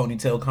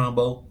ponytail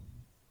combo.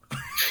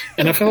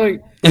 And I feel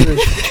like it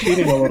was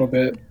cheating a little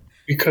bit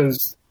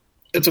because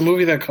it's a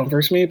movie that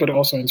comforts me, but it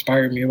also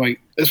inspired me.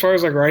 Like, as far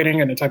as like writing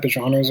and the type of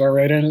genres I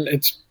write in,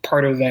 it's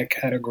part of that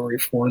category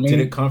for me. Did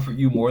it comfort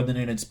you more than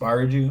it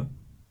inspired you?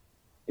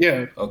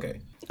 Yeah.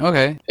 Okay.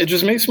 Okay. It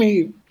just makes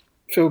me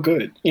feel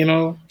good, you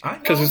know?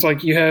 Because it's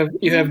like you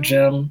have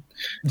Jim,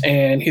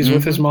 and he's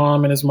with his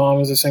mom, and his mom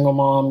is a single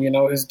mom. You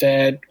know, his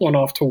dad went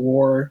off to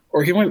war,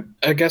 or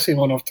I guess he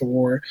went off to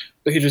war,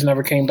 but he just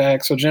never came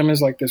back. So Jim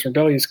is like this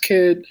rebellious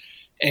kid,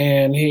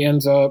 and he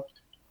ends up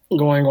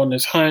going on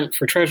this hunt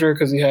for treasure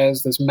because he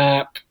has this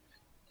map,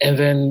 and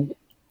then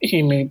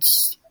he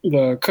meets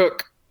the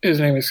cook. His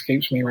name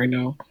escapes me right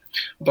now,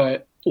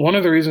 but one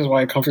of the reasons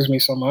why it comforts me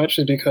so much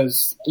is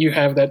because you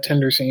have that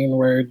tender scene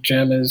where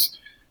Jim is,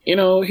 you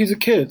know, he's a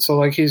kid, so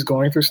like he's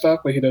going through stuff,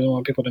 but he doesn't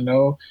want people to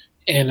know.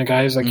 And the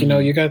guy's like, you know,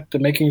 you got the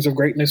makings of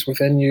greatness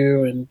within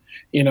you, and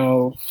you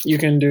know, you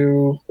can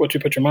do what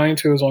you put your mind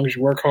to as long as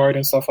you work hard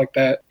and stuff like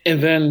that.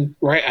 And then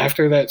right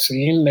after that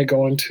scene, they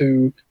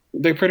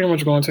pretty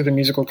much go into the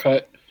musical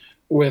cut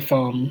with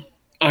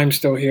 "I'm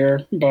Still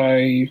Here"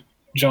 by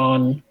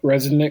John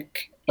Reznick.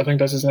 I think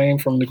that's his name,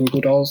 from the Goo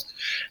Goo Dolls.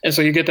 And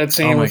so you get that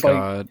scene with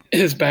like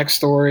his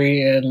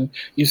backstory, and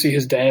you see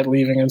his dad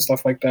leaving and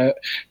stuff like that.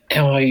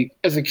 And like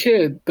as a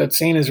kid, that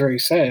scene is very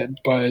sad,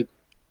 but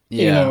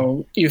you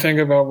know, you think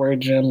about where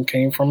Jim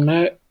came from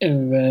that,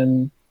 and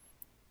then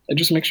it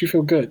just makes you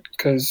feel good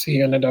because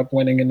he ended up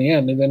winning in the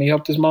end. And then he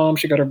helped his mom;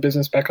 she got her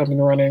business back up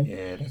and running.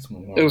 Yeah, that's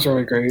it was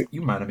really great.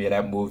 You reminded me of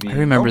that movie. I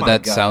remember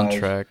that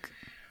soundtrack.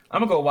 I'm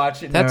gonna go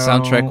watch it. That now.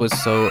 soundtrack was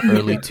so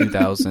early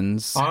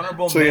 2000s.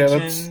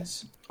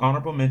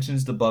 Honorable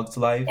mentions The Bug's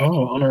Life.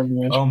 Oh, honorable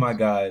mentions. Oh my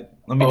god.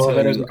 Let me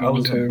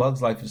tell you,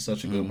 Bug's Life is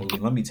such a good movie.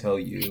 Let me tell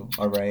you,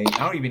 all right?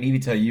 I don't even need to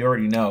tell you. You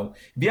already know.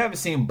 If you haven't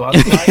seen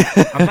Bug's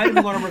Life, I'm not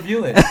even going to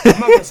review it. I'm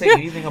not going to say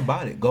anything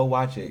about it. Go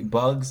watch it.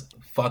 Bug's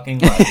fucking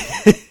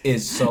Life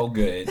is so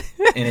good.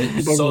 And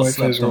it's so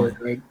slept on.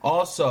 Really,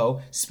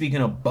 also,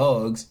 speaking of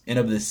bugs and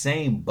of the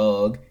same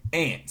bug,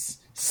 Ants.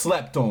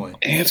 Slept on.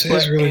 Ants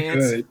is really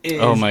good.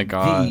 Oh my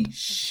god. The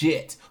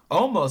shit.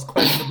 Almost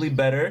questionably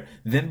better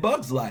than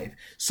Bug's Life.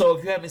 So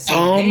if you haven't seen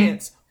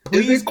Ants,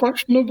 please. Is it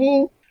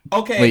questionable?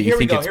 Okay, wait, here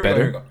we go. It's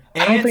better?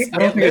 Ants, I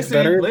don't think it's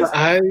better. But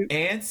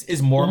Ants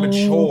is more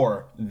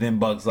mature than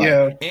Bug's Life.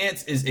 Yeah.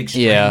 Ants is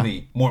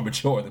extremely more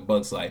mature than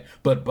Bug's Life.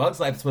 But Bug's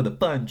Life is for the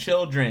fun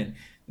children.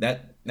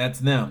 That's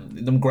them.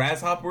 Them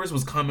grasshoppers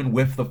was coming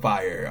with the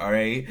fire. All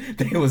right,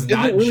 they was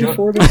not really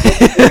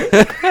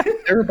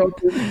they're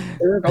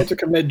about to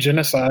commit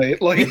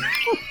genocide. Like,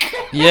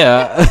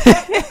 yeah,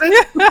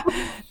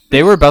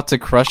 they were about to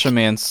crush a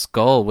man's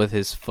skull with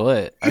his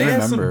foot. I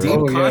remember. Had some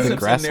deep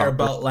concepts in there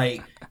about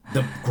like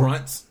the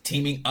grunts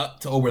teaming up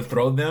to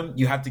overthrow them.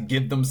 You have to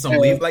give them some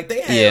leave. Like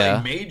they had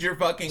like major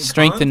fucking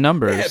strength in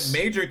numbers. They had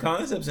major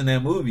concepts in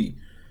that movie.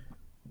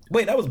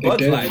 Wait, that was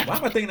Bug's Life. Why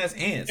am I thinking that's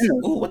Ants? Yeah.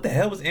 Ooh, what the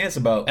hell was Ants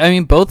about? I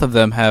mean, both of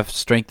them have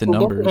strength in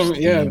numbers.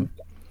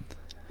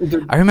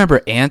 I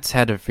remember Ants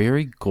had a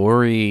very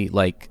gory,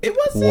 like,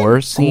 war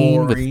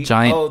scene with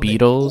giant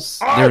beetles.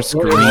 There were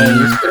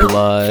screams,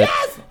 blood.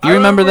 Yes! You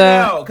remember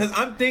that? Because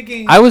I'm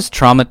thinking, I was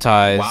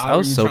traumatized. I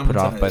was so put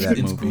off by that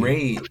movie. It's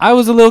great. I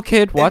was a little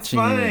kid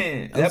watching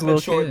it. That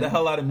matured the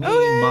hell out of me.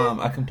 Mom,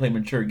 I can play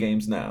mature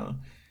games now.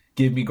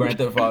 Give me Grand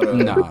Theft Auto.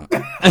 Nah.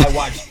 I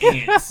watched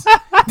Ants.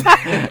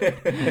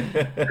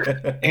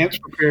 Ants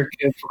prepare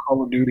kids for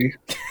Call of Duty.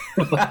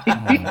 Oh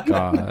my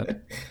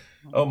god.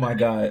 Oh my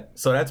god.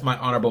 So that's my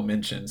honorable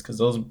mentions because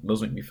those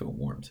make me feel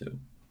warm too.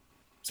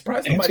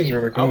 Surprised somebody.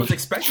 Really I was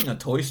expecting a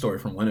Toy Story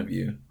from one of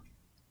you.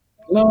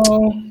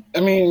 No,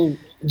 I mean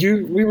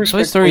we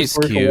respect Toy Story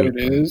for what it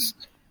is.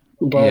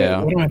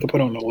 But we don't have to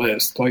put on the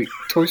list. Like,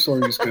 Toy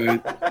Story is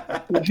good.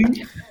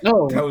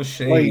 No, that was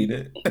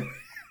shade.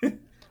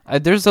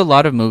 There's a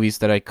lot of movies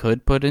that I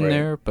could put in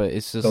there, but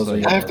it's just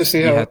like, I have to see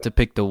you have to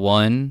pick the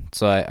one.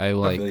 So I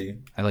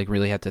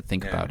really had to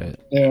think about it.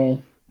 Yeah,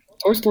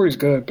 Toy Story is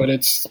good, but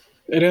it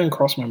didn't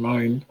cross my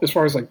mind as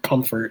far as like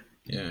comfort.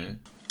 Yeah.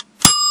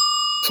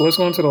 So let's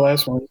go on to the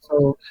last one.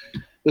 So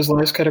this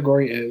last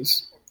category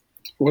is,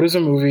 what is a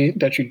movie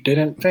that you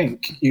didn't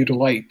think you'd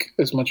like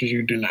as much as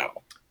you do now?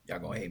 Y'all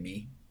gonna hate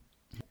me.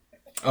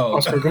 Oh,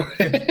 Oscar, go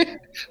ahead.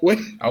 Wait.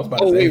 I was about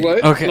to say. Wait,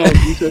 what? Okay. No,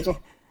 you said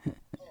something.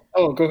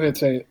 Oh, go ahead,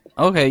 say it.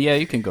 Okay, yeah,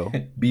 you can go.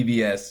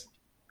 BBS.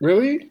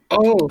 Really?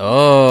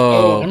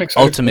 I'm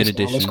excited. Ultimate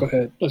Edition. Let's go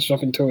ahead. Let's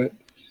jump into it.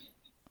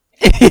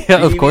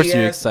 Yeah, of course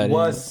you're excited.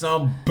 Was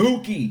some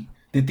bookie.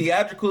 The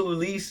theatrical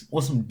release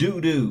was some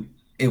doo-doo.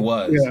 It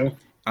was. Yeah.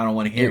 I don't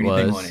want to hear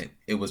anything on it.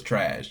 It was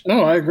trash.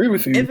 No, I agree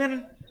with you. And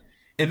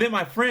then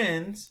my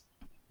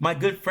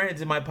good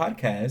friends in my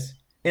podcast,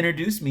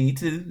 introduced me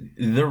to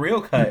the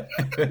real cut.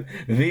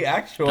 The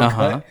actual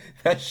cut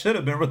that should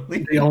have been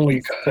released. The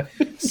only cut.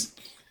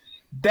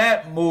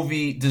 That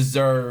movie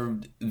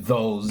deserved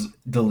those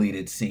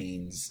deleted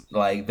scenes.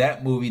 Like,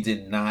 that movie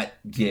did not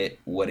get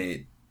what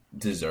it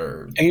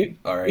deserved. And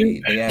All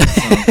right, they had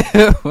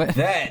some What?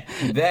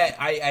 that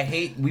I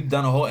hate. We've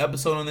done a whole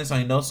episode on this.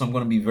 I know, so I'm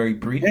going to be very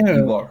brief. Yeah.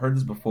 You've all heard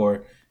this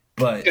before,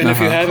 but if you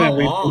haven't, come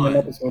we've done on. an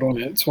episode on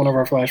it. It's one of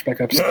our flashback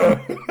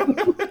episodes.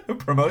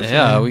 Promotion.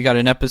 Yeah, we got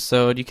an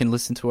episode. You can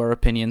listen to our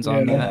opinions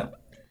on Yeah. that.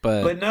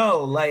 But But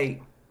no,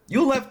 like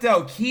you left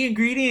out key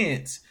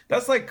ingredients.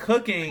 That's like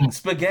cooking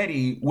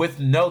spaghetti with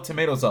no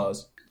tomato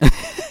sauce.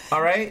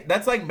 All right,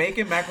 that's like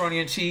making macaroni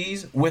and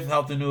cheese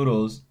without the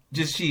noodles,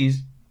 just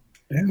cheese.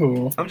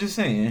 Ew. I'm just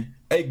saying.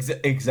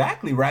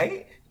 Exactly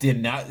right.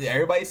 Did not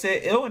everybody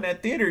said ill in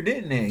that theater,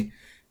 didn't they?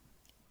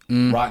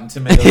 Rotten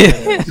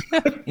Tomatoes.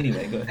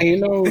 Anyway, go ahead.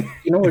 And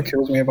you know what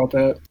kills me about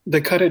that? They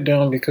cut it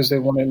down because they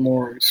wanted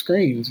more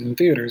screens in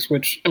theaters,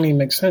 which I mean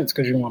makes sense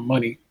because you want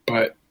money.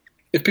 But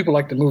if people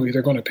like the movie,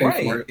 they're going to pay for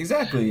Right, it.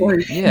 exactly.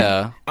 Like,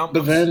 yeah, but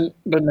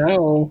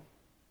now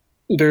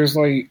there's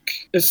like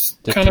it's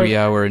the kind of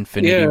 3-hour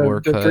Infinity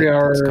War the cut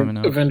 3-hour that's coming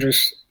up.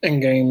 Avengers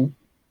Endgame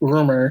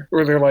rumor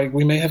where they're like,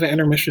 we may have an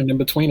intermission in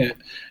between it,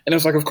 and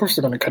it's like, of course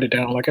they're going to cut it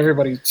down. Like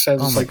everybody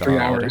says, Oh it's my like 3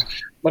 God. hours,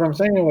 but I'm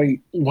saying like,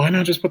 why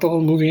not just put the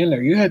whole movie in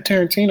there? You had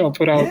Tarantino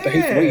put out The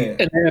Hateful Eight,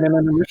 and they had an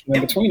intermission in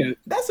between it.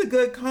 That's a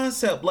good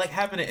concept, like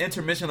having an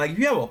intermission. Like if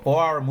you have a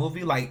 4-hour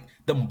movie, like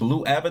them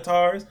blue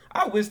avatars,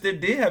 I wish they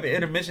did have an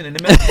intermission in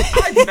the middle.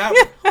 I do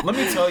not. Let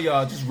me tell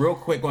y'all just real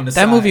quick on the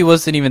side. That movie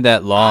wasn't even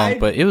that long, I-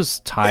 but it was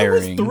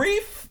tiring. It was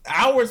 3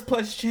 hours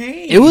plus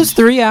change. It was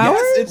 3 hours?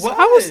 Yes, it was.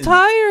 I was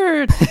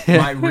tired.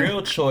 My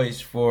real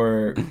choice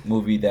for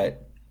movie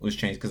that was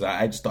changed because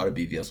I just thought of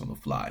BVS on the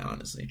fly,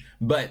 honestly.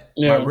 But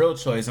Yeah. my real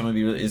choice, I'm gonna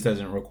be. It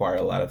doesn't require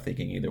a lot of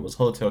thinking either. Was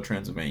Hotel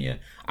Transylvania.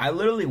 I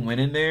literally went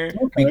in there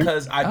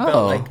because I Oh.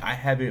 felt like I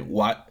haven't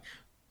watched.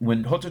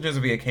 When Hotel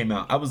Transylvania came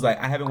out, I was like,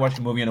 I haven't watched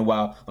a movie in a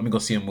while. Let me go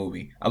see a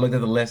movie. I looked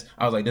at the list.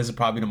 I was like, this is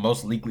probably the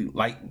most this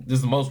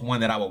is the most one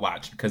that I would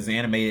watch because it's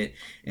animated.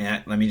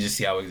 And let me just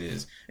see how it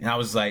is. And I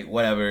was like,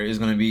 whatever. It's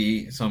gonna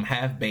be some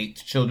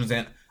half-baked children's.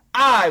 And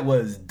I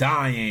was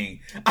dying.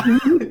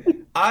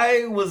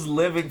 I was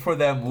living for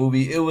that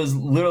movie. It was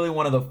literally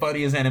one of the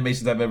funniest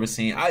animations I've ever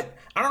seen. I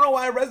don't know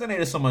why I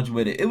resonated so much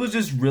with it. It was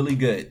just really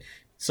good.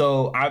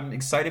 So I'm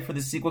excited for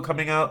the sequel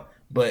coming out.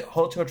 But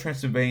Hotel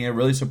Transylvania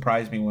really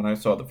surprised me when I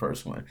saw the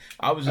first one.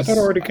 I was I just thought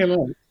it already came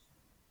out.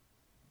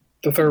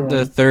 The third one.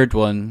 The third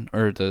one,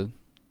 or the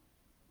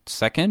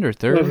second or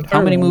third? No, the How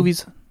third many one.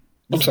 movies?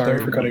 I'm sorry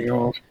third for cutting you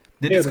off.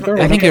 Did Yeah, this the come- third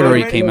I one think it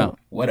already came out.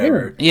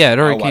 Whatever. Yeah, it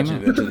already I'll came watch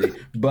out. it eventually.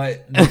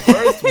 But the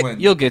first one,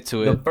 You'll get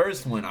to the it.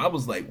 first one, I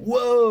was like,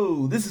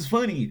 "Whoa, this is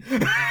funny."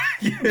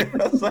 I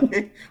was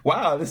like,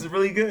 "Wow, this is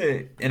really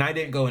good." And I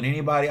didn't go with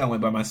anybody. I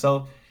went by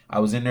myself. I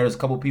was in there. There's a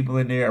couple people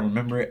in there. I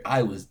remember it.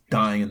 I was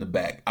dying in the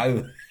back.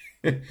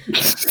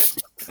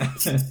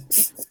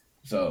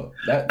 So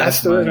that's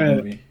still my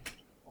haven't- movie.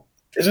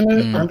 Isn't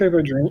it? Aren't they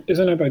by Dream?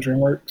 Isn't it by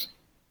DreamWorks?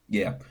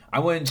 Yeah, I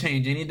wouldn't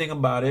change anything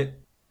about it.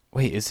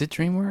 Wait, is it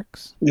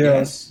DreamWorks?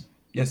 Yeah,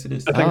 Yes, it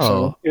is. I think Oh.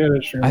 so. Yeah,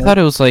 that's DreamWorks. I thought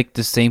it was like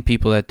the same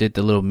people that did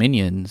the Little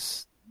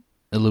Minions,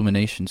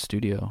 Illumination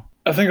Studio.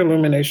 I think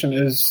Illumination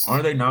is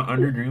Are they not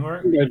under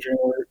DreamWorks? by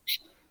DreamWorks.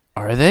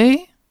 Are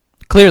they?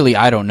 Clearly,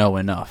 I don't know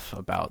enough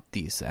about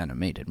these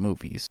animated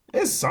movies.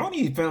 It's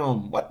Sony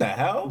film. What the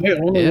hell? Yeah,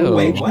 only Ew.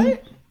 Wait, Illumination.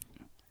 what?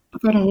 I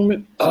thought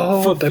Illumination.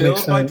 Oh, that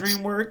makes Fulfilled by sense.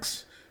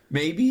 DreamWorks?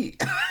 Maybe.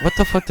 What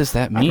the fuck does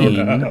that mean?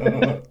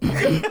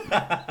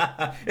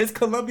 It's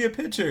Columbia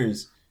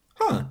Pictures.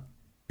 Huh.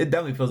 It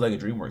definitely feels like a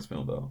DreamWorks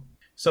film, though.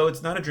 So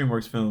it's not a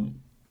DreamWorks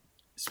film.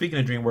 Speaking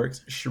of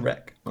DreamWorks,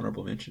 Shrek,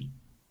 honorable mention.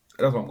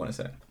 That's what I'm going to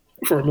say.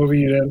 For a movie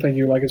you didn't think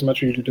you like as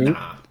much as you do.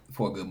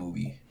 For a good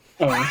movie.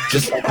 Oh,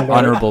 Just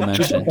honorable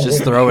mention.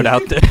 Just throw it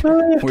out there.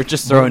 We're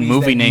just throwing Movies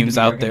movie that need to names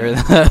be out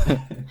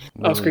there.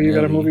 Oscar, you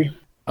got a movie?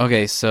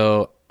 Okay,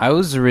 so I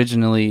was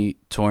originally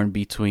torn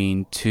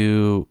between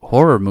two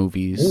horror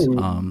movies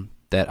Ooh.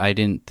 that I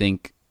didn't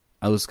think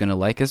I was going to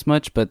like as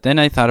much, but then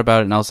I thought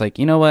about it and I was like,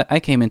 you know what? I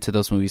came into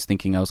those movies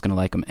thinking I was going to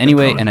like them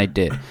anyway, and I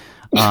did.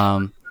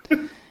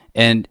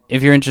 And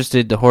if you're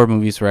interested, the horror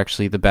movies were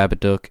actually The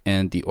Babadook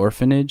and The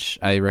Orphanage.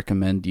 I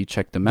recommend you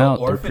check them The out.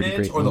 They're pretty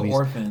Orphanage great or The movies.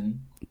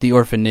 Orphan? The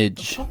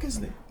Orphanage. What the fuck is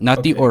that?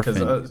 Not The Okay,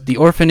 'cause, Orphan. The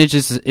Orphanage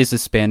is a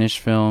Spanish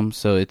film,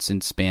 so it's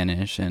in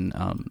Spanish, and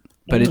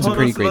but it's a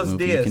pretty great Todos los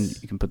movie.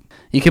 días.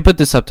 You can put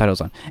the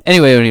subtitles on.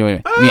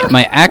 Anyway,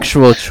 my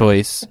actual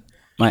choice,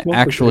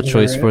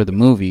 for the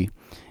movie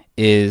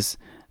is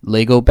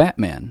Lego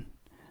Batman,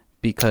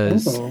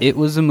 because Oh. it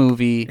was a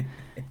movie.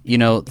 You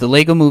know, the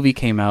Lego movie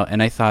came out,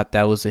 and I thought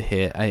that was a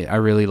hit. I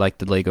really liked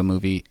the Lego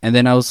movie, and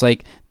then I was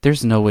like,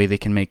 "There's no way they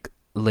can make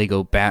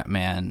Lego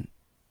Batman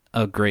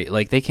a great,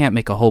 like, they can't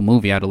make a whole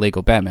movie out of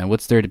Lego Batman.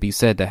 What's there to be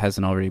said that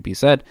hasn't already been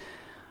said?"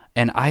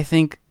 And I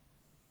think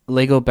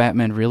Lego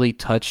Batman really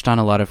touched on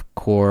a lot of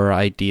core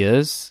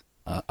ideas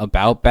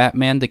about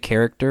Batman, the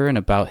character, and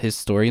about his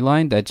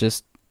storyline that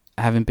just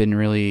haven't been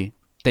really,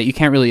 that you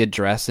can't really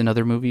address in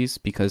other movies,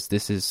 because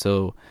this is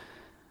so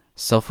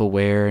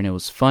self-aware, and it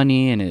was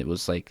funny, and it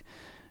was like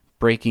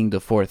breaking the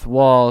fourth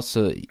wall.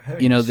 So,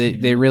 you know,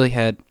 they really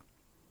had.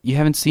 You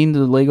haven't seen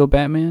the Lego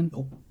Batman?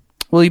 Nope.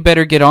 Well, you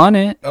better get on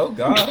it Oh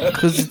God.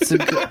 because it's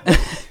a.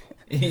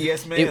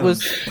 Yes, ma'am.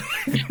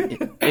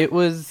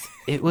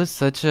 It was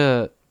such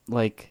a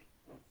like.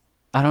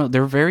 I don't know.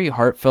 There were very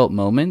heartfelt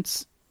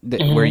moments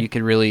where you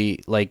could really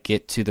like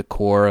get to the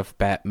core of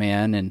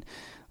Batman and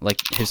like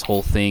his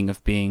whole thing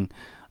of being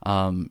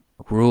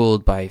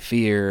ruled by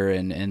fear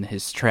and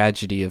his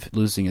tragedy of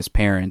losing his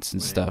parents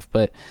and stuff.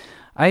 But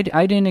I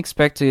didn't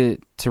expect to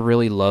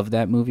really love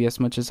that movie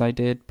as much as I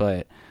did.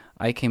 But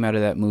I came out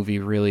of that movie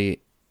really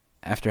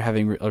after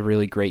having a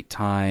really great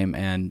time,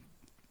 and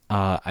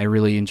I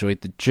really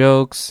enjoyed the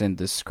jokes, and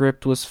the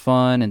script was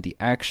fun, and the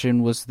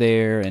action was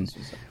there, and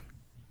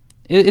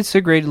it's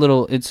a great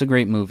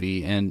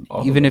movie. And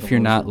All even the if you're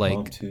ones not were like,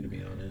 bomb too, to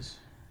be honest.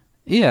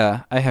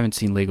 yeah, I haven't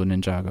seen Lego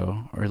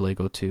Ninjago or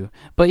Lego 2,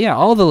 but yeah,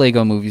 all the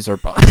Lego movies are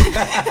bomb.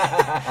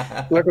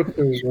 Lego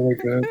 2 is really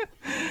good.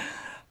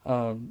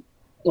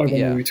 Lego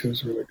yeah. movie 2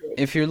 is really good.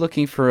 If you're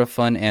looking for a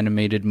fun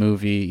animated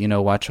movie,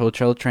 watch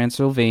Hotel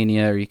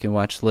Transylvania, or you can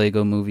watch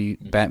Lego movie,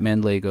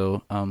 Batman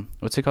Lego.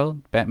 What's it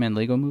called? Batman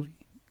Lego movie?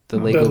 The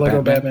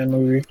Lego Batman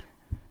movie.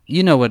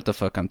 You know what the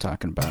fuck I'm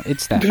talking about.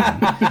 It's that one.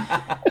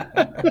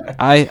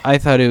 I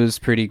thought it was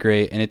pretty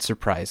great, and it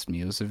surprised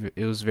me.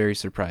 It was very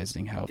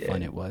surprising how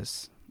fun it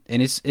was.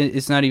 And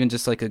it's not even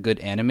just like a good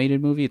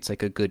animated movie, it's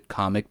like a good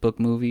comic book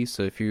movie.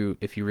 So if you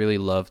really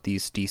love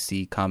these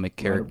DC comic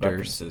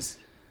characters,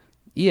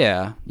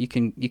 yeah, you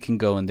can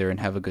go in there and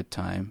have a good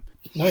time.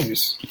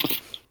 Nice.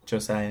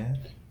 Josiah.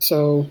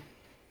 So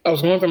I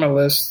was going through my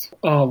list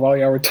while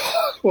y'all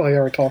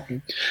were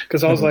talking,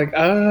 because I was like,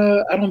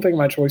 I don't think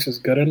my choice is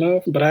good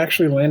enough, but I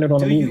actually landed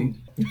on a movie.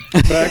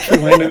 But I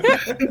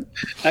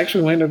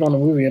actually landed on a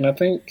movie, and I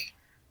think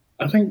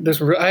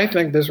this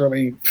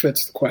really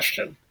fits the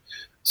question.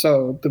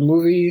 So the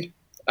movie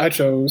I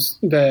chose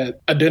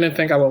that I didn't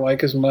think I would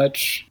like as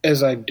much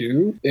as I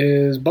do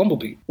is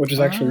Bumblebee, which is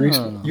actually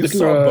recent. You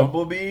saw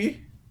Bumblebee?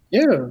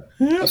 Yeah,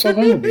 I saw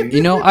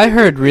Bumblebee. I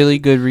heard really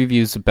good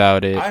reviews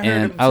about it,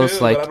 and I was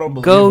like,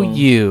 "Go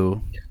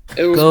you,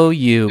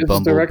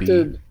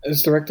 Bumblebee."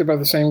 It's directed by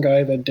the same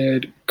guy that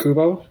did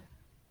Kubo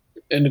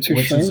and the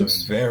Two Strings. Which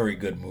is a very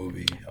good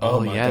movie. Oh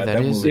my God,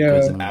 that movie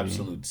is was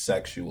absolute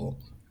sexual.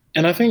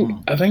 And I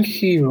think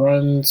he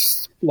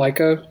runs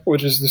Leica,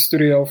 which is the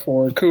studio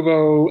for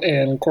Kubo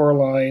and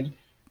Coraline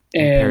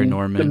and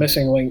The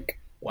Missing Link.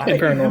 Why did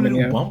you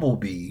have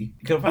Bumblebee?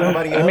 You could have found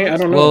somebody else. I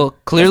don't know. Well,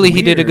 clearly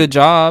he did a good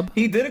job.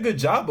 He did a good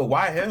job, but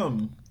why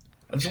him?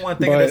 I just want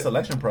to think of the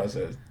selection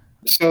process.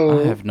 So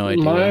I have no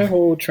idea. My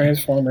whole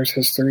Transformers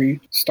history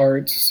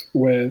starts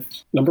with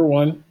number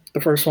 1,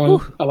 the first one.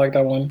 Ooh. I like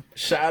that one.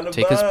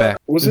 Take us back.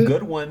 Was it a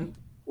good one?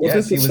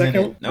 Was it the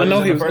second?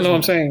 No, he was. No,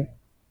 I'm saying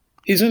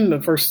he's in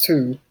the first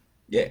 2.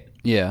 Yeah.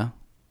 Yeah.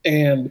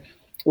 And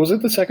was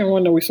it the second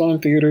one that we saw in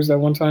theaters that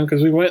one time?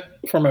 Because we went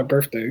for my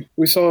birthday.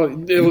 We saw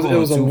it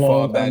was a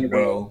long time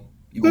ago.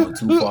 You going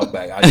too far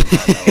back. I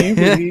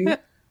did not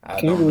know.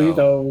 Can you believe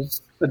that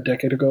was a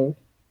decade ago?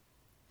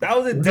 That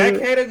was a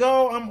decade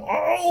ago? I'm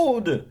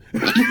old.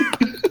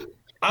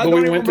 I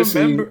don't even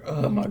remember.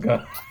 Oh my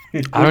God.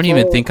 I don't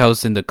even think I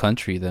was in the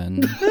country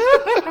then.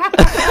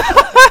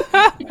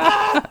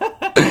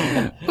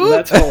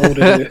 That's how old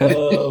it is.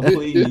 Oh,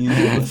 please.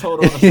 Let's hold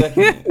on a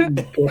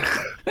second.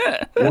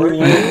 Were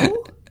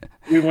you?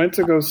 We went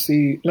to go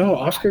see... No,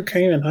 Oscar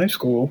came in high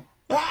school.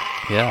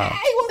 Yeah.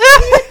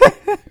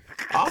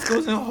 Oscar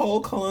was in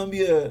whole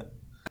Columbia.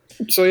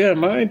 So yeah,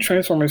 my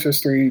Transformers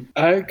history,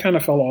 I kind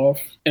of fell off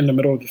in the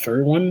middle of the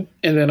third one,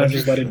 and then I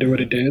just let it do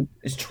what it did.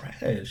 It's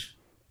trash.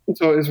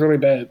 So it's really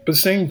bad. But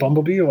seeing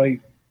Bumblebee,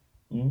 like,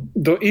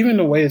 even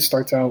the way it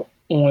starts out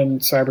on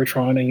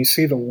Cybertron and you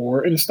see the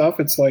war and stuff,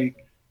 it's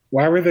like,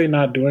 why were they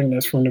not doing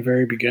this from the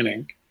very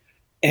beginning?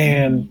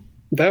 And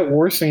that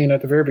war scene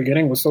at the very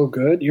beginning was so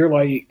good. You're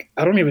like,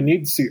 I don't even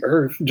need to see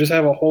Earth. Just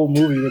have a whole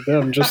movie with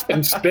them just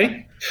in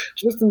space.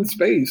 Just in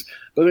space.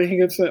 But then he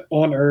gets it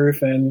on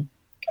Earth and...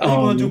 How you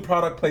going to do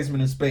product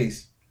placement in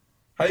space?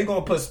 How you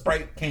going to put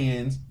Sprite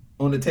cans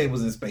on the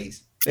tables in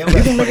space? They don't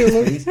got Sprite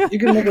in space. You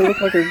can make it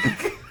look like a...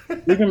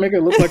 You can make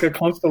it look like a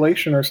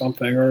constellation or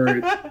something, or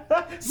make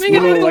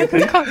it like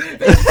they're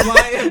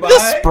flying by.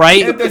 The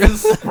Sprite. If there's a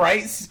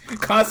Sprite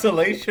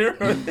constellation.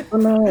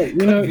 No,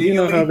 you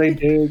know how they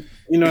did.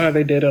 You know how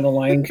they did in The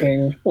Lion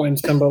King when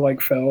Simba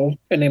like fell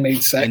and they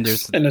made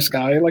sex in the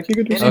sky. Like you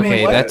could do something.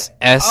 Okay, like that's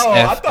SFX. Oh,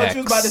 I thought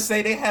you was about to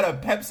say they had a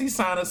Pepsi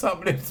sign or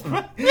something.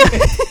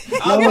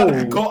 I was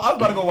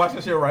about to go watch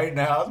this shit right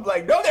now. I was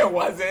like, no, there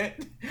wasn't.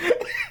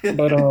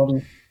 But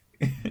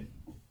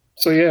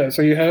So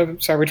you have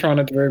Cybertron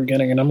at the very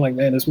beginning, and I'm like,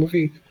 man, this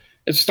movie,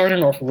 it's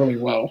starting off really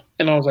well.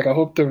 And I was like, I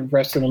hope the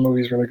rest of the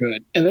movie is really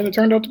good. And then it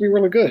turned out to be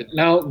really good.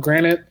 Now,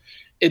 granted,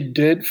 it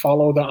did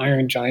follow the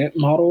Iron Giant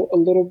model a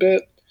little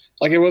bit.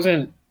 Like, it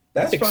wasn't...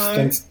 That's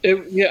fine.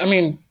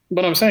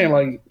 But I'm saying,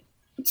 like,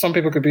 some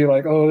people could be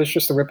like, oh, it's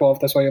just a ripoff,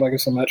 that's why you like it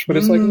so much. But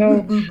it's like,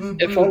 no,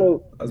 it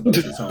followed... I was about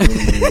to say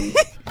something really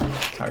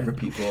tired of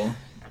people.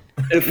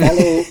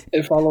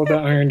 It followed the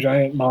Iron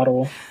Giant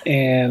model,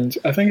 and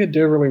I think it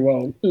did really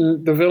well.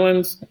 The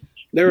villains,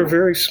 They were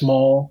very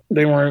small.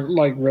 They weren't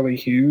like really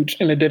huge,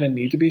 and it didn't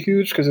need to be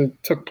huge because it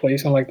took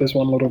place in like this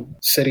one little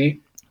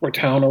city or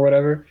town or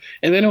whatever.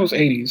 And then it was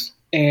 80s,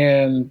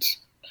 and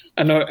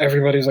I know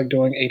everybody's like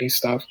doing 80s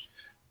stuff,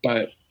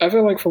 but I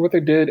feel like for what they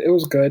did, it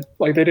was good.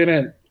 Like they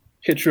didn't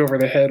hit you over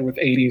the head with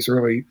 80s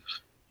really.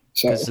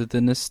 So Is it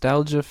the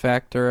nostalgia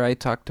factor I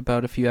talked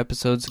about a few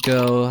episodes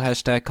ago?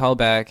 Hashtag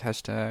callback.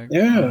 Hashtag.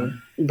 yeah,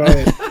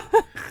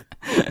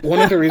 but one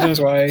of the reasons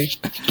why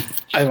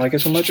I like it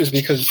so much is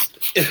because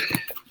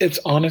it's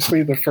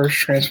honestly the first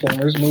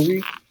Transformers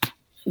movie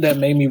that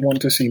made me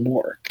want to see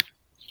more.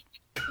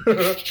 And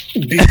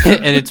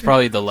it's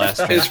probably the last.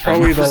 It's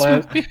probably the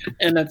last,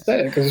 and that's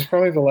it because it's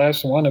probably the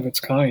last one of its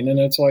kind. And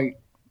it's like,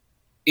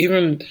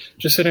 even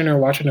just sitting there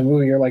watching the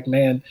movie, you're like,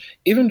 man,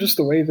 even just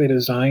the way they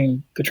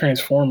designed the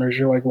Transformers,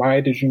 you're like, why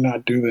did you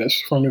not do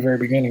this from the very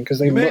beginning? Because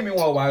they You made me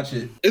want to watch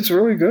it. it's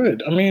really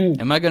good. I mean,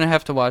 Am I gonna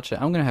have to watch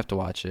it? I'm gonna have to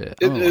watch it.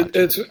 I'm gonna watch it.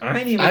 it's I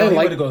didn't even know you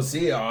were to go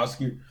see it,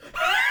 Oscar.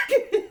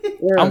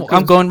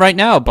 I'm going right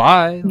now.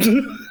 Bye.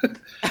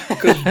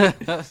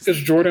 because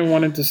Jordan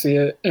wanted to see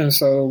it, and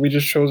so we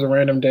just chose a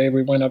random day.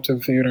 We went up to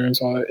the theater and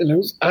saw it, and it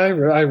was I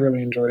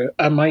really enjoyed it.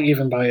 I might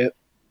even buy it.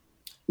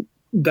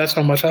 That's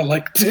how much I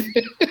liked it.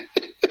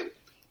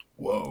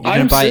 Whoa. You're gonna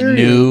I'm buy serious.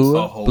 new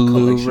A whole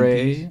collection piece.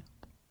 Blu-ray,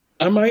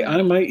 I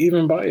might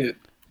even buy it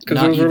because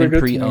it not was really even good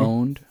to me.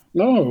 pre-owned.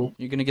 No,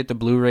 You're gonna get the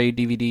Blu-ray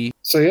DVD.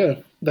 so yeah,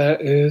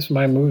 that is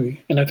my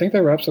movie, and I think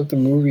that wraps up the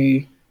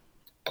movie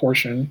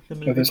portion of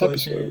this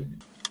episode.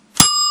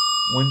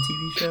 One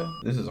TV show?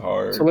 This is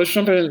hard. So let's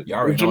jump in. You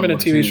already Jump know into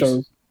what to TV choose.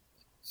 shows.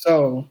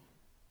 So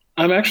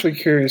I'm actually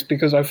curious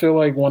because I feel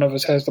like one of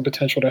us has the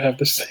potential to have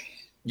the same.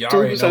 You Two of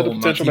already us know have the what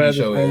my potential to TV have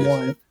the show same is.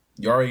 one.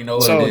 You already know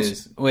what So it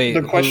is. Wait,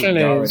 The question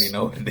You already is,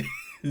 know what it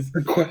is.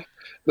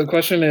 the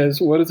question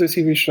is, what is a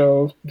TV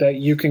show that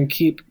you can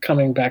keep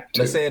coming back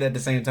to? Let's say it at the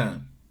same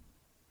time.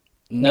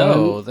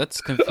 no,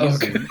 that's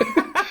confusing.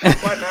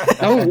 Why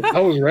not? I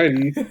was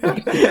ready.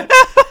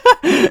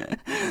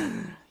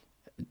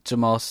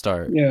 Jamal,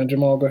 start. Yeah,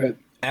 Jamal, go ahead.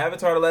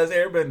 Avatar: The Last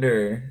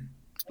Airbender.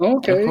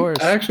 Okay, Of course.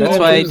 I actually That's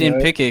didn't why I choose didn't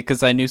that. pick it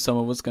because I knew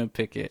someone was gonna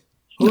pick it.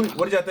 What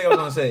did y'all think I was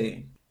gonna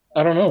say?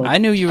 I don't know. I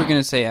knew you were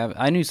gonna say.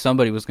 I knew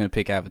somebody was gonna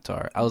pick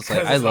Avatar. I was like,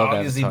 Because I it's love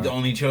obviously Avatar. the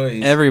only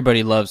choice.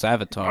 Everybody loves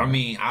Avatar. I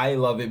mean, I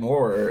love it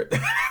more.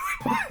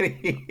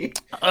 Everybody.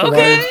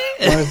 okay.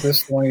 Why is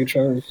this the one you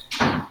chose?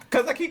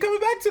 Because I keep coming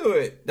back to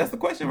it. That's the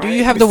question, right? Do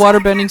you have the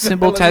waterbending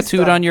symbol Let me tattooed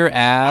stop. on your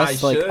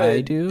ass like should,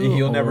 I do? and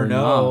you'll never or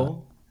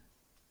know.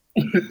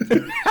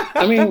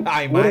 I mean,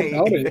 I what might.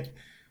 about it?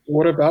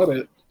 What about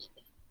it?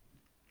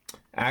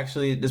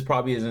 Actually, this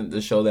probably isn't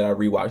the show that I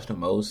rewatched the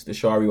most. The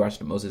show I rewatched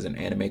the most is an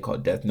anime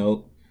called Death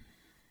Note.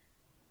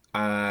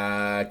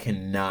 I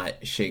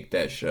cannot shake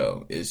that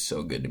show. It's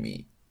so good to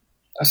me.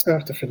 I still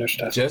have to finish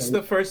that. Just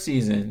the first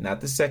season, not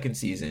the second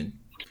season.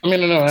 I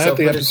mean, no, I So have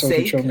the for the episode you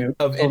sake showed me. of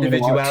told me to watch.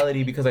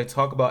 individuality, because I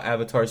talk about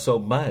Avatar so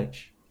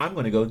much, I'm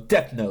going to go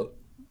Death Note.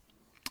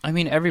 I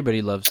mean,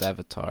 everybody loves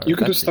Avatar. You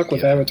could have That's stuck a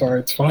with given. Avatar.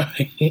 It's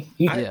fine.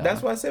 Yeah.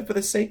 That's why I said for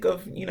the sake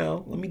of,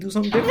 let me do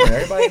something different.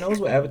 Everybody knows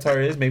what Avatar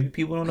is. Maybe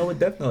people don't know what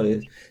Death Note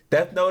is.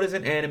 Death Note is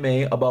an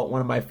anime about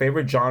one of my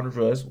favorite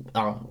genres.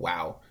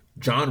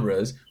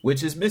 Genres,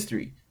 which is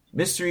mystery.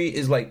 Mystery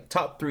is like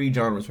top 3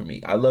 genres for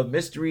me. I love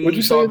mystery. Would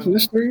you say it's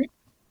mystery?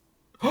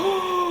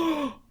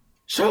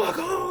 Sherlock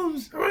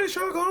Holmes! All right,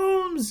 Sherlock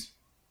Holmes!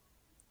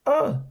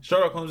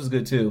 Sherlock Holmes is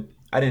good too.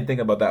 I didn't think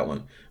about that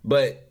one.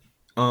 But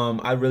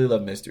I really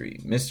love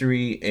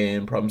mystery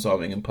and problem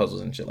solving and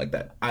puzzles and shit like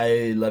that.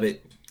 I love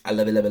it. I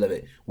love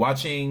it.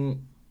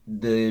 Watching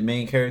the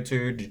main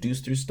character deduce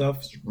through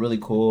stuff is really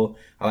cool.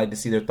 I like to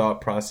see their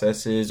thought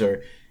processes,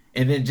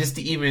 and then just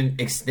to even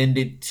extend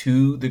it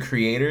to the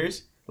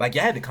creators. Like,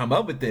 y'all had to come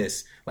up with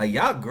this. Like,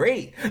 y'all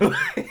great.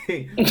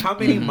 How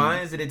many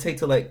minds did it take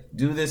to like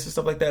do this and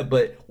stuff like that?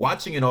 But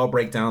watching it all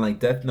break down, like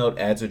Death Note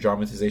adds a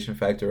dramatization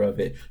factor of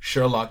it.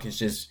 Sherlock is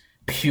just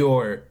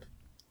pure.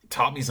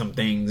 Taught me some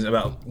things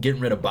about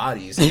getting rid of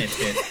bodies. And,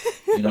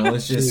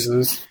 it's just,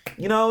 Jesus.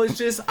 it's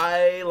just,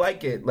 I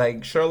like it.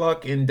 Like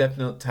Sherlock and Death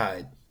Note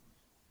tied.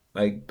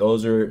 Like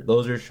those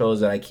are shows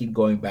that I keep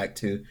going back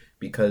to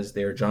because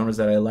they're genres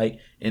that I like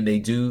and they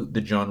do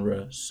the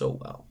genre so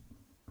well.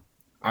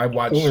 I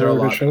watched Those are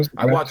really good Sherlock. shows to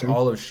I go watched to.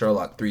 all of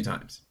Sherlock 3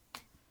 times.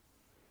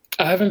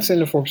 I haven't seen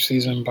the 4th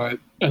season, but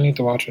I need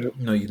to watch it.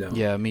 No, you don't.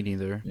 Yeah, me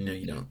neither. No,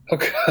 you don't.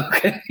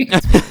 Okay. You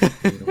can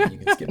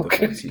skip the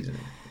Okay. 4th season.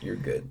 You're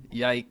good.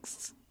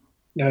 Yikes.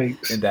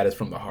 Yikes. And that is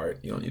from the heart.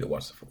 You don't need to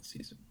watch the full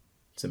season.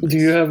 It's a Do mess.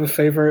 you have a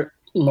favorite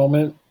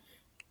moment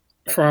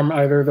from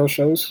either of those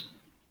shows?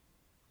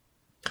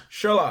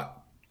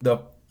 Sherlock, the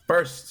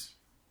first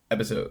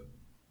episode.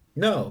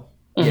 No.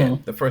 Yeah,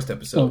 the first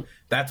episode.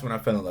 That's when I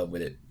fell in love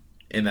with it.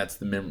 And that's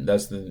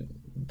the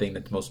thing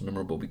that's most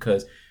memorable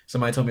because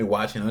somebody told me to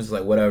watch it and I was just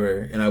like, whatever.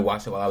 And I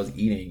watched it while I was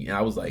eating and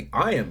I was like,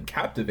 I am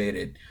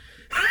captivated.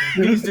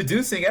 He's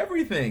deducing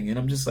everything. And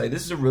I'm just like,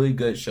 this is a really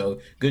good show.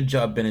 Good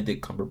job,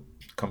 Benedict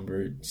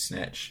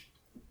Cumbersnatch.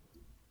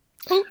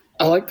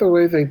 I like the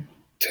way they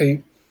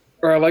take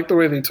or I like the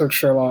way they took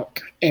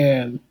Sherlock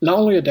and not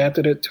only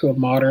adapted it to a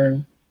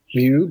modern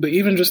view, but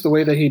even just the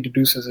way that he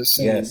deduces his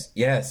scene.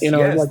 Yes.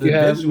 Like The you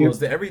have visuals,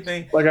 the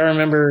everything. Like I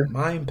remember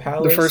Mind the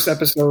Palace. first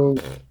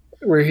episode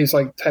where he's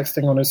like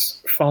texting on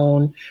his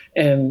phone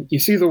and you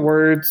see the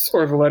words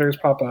or the letters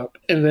pop up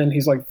and then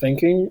he's like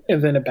thinking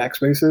and then it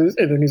backspaces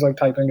and then he's like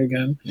typing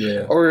again.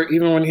 Yeah. Or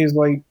even when he's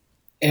like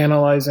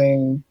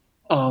analyzing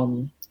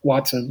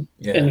Watson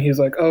and he's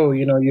like, oh,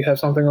 you have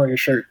something on your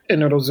shirt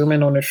and it'll zoom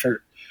in on his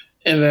shirt.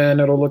 And then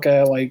it'll look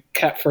at like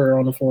cat fur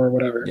on the floor or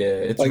whatever. Yeah,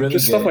 it's like really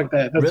just good. stuff like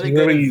that. That's really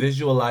good at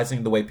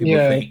visualizing the way people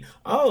think.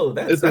 Oh,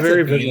 it's a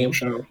very visual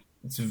show.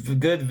 It's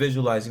good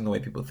visualizing the way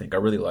people think. I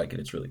really like it.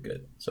 It's really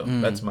good. So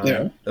that's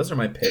my. Those are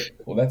my pick.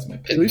 Well, that's my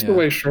pick. At least the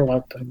way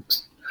Sherlock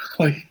thinks.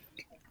 Like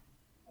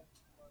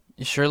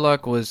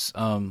Sherlock was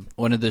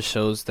one of the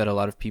shows that a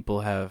lot of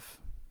people have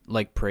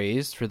like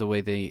praised for the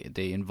way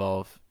they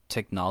involve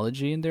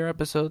technology in their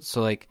episodes.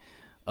 So like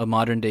a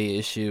modern day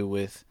issue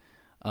with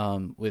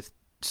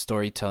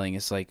storytelling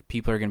is like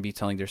people are going to be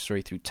telling their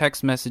story through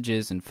text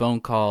messages and phone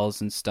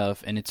calls and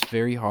stuff, and it's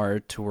very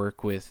hard to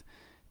work with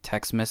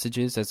text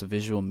messages as a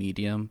visual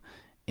medium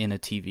in a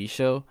TV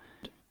show.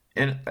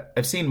 And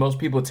I've seen most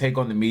people take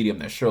on the medium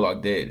that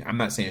Sherlock did. I'm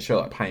not saying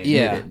Sherlock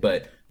pioneered it,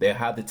 but they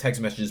have the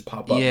text messages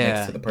pop up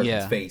next to the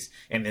person's face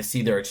and they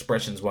see their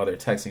expressions while they're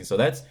texting. So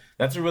that's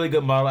a really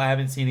good model. I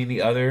haven't seen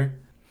any other.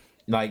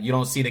 Like, you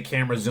don't see the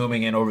camera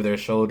zooming in over their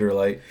shoulder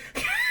like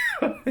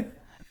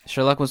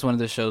Sherlock was one of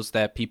the shows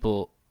that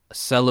people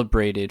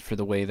celebrated for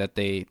the way that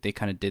they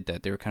kind of did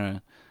that. They were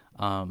kind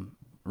of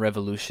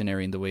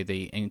revolutionary in the way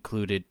they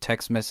included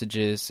text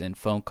messages and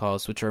phone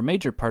calls, which are a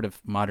major part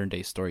of modern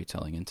day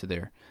storytelling, into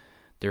their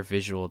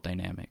visual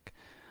dynamic.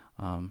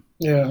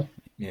 Yeah.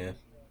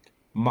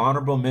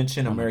 Honorable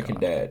mention, American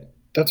Dad.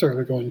 That's a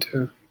really good one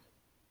too.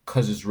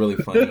 Because it's really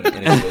funny and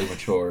it's really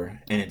mature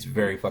and it's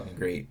very fucking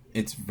great.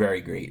 It's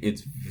very great.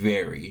 It's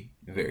very,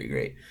 very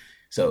great.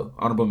 So,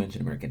 honorable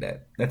mention, American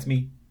Dad. That's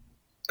me.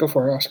 Go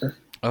for it, Oscar.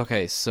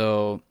 Okay,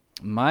 so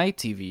my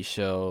TV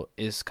show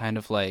is kind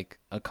of like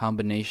a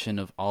combination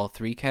of all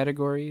three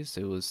categories.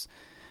 It was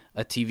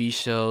a TV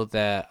show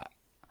that...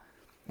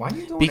 Why are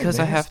you doing because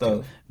I have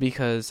stuff? to.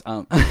 Because,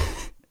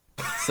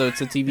 so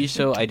it's a TV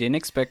show I didn't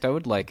expect I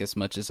would like as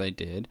much as I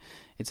did.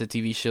 It's a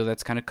TV show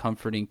that's kind of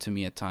comforting to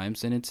me at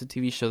times, and it's a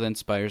TV show that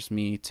inspires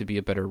me to be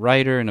a better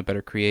writer and a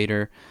better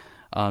creator,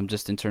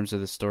 just in terms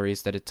of the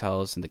stories that it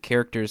tells and the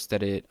characters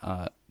that it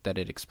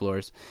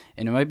explores.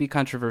 And it might be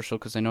controversial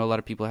because I know a lot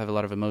of people have a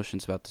lot of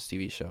emotions about this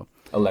TV show.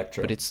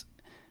 Electra. But it's...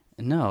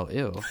 No,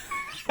 ew.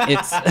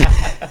 It's...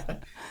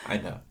 I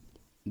know.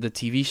 The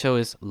TV show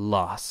is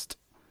Lost.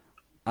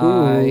 Ooh.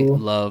 I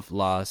love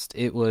Lost.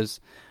 It was...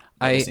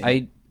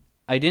 I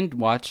didn't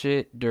watch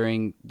it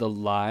during the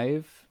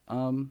live...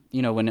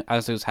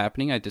 as it was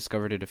happening. I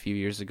discovered it a few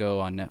years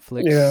ago on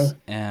Netflix,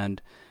 and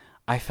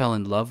I fell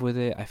in love with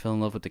it. I fell in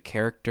love with the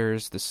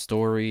characters, the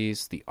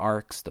stories, the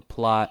arcs, the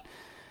plot.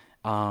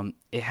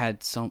 It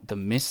had the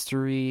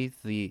mystery,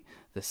 the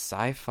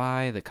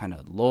sci-fi, the kind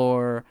of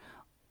lore.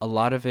 A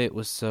lot of it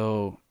was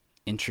so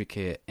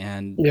intricate,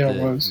 and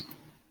it was.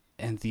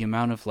 And the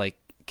amount of like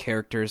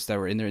characters that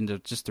were in there,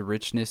 and just the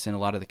richness in a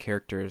lot of the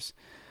characters.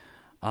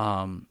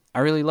 I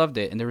really loved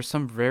it, and there were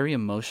some very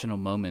emotional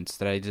moments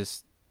that I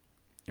just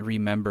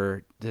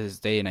remember to this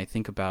day, and I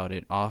think about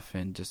it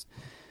often. Just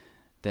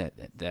that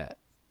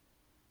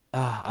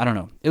I don't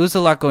know. It was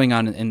a lot going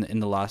on in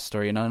the Lost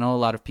story, and I know a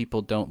lot of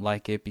people don't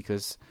like it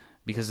because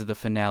of the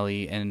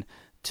finale. And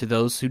to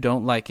those who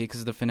don't like it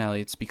because of the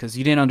finale, it's because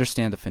you didn't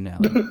understand the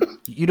finale.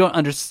 You don't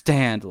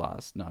understand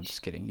Lost. No, I'm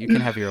just kidding. You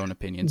can have your own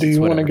opinions. Do you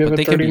want to give a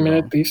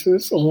 30-minute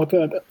thesis on what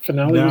that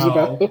finale was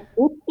about?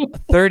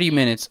 30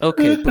 minutes,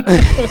 okay.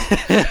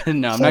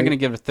 No, I'm not going to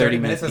give a 30-minute thesis. 30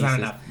 minutes is not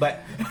enough, but...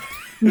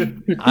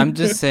 I'm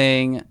just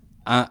saying,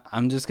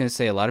 I'm just going to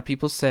say a lot of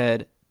people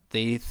said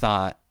they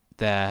thought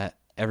that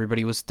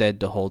everybody was dead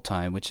the whole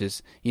time, which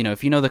is,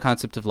 if you know the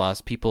concept of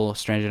Lost, people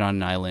stranded on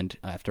an island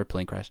after a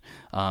plane crash.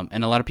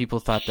 And a lot of people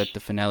thought that the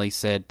finale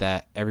said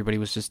that everybody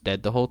was just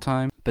dead the whole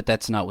time, but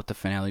that's not what the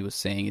finale was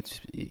saying. It's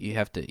you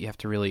have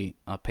to really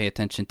pay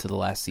attention to the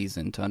last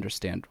season to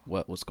understand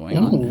what was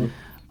going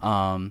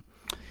on.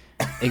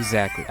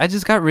 Exactly. I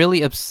just got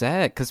really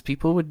upset because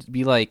people would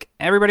be like,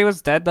 everybody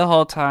was dead the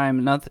whole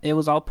time. It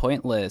was all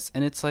pointless.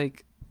 And it's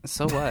like,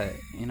 so what?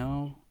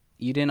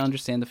 You didn't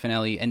understand the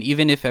finale. And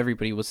even if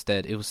everybody was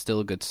dead, it was still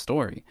a good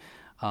story.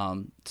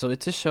 So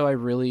it's a show I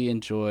really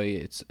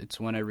enjoy. It's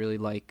one I really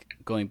like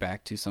going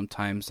back to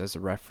sometimes as a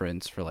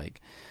reference for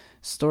like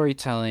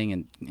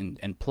storytelling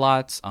and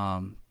plots.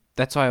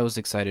 That's why I was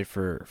excited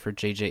for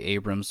J.J.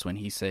 Abrams when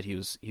he said he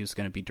was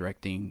going to be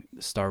directing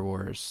Star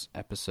Wars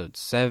Episode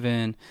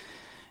 7,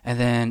 and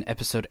then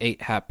Episode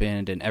 8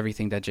 happened, and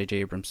everything that J.J.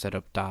 Abrams set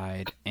up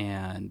died,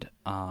 and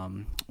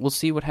we'll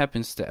see what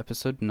happens to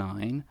Episode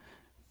 9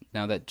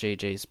 now that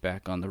J.J.'s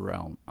back on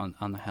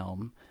the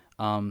helm.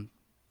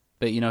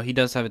 But, he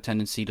does have a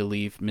tendency to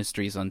leave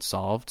mysteries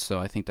unsolved, so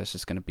I think that's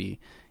just going to be...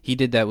 He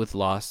did that with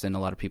Lost, and a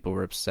lot of people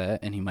were upset,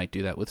 and he might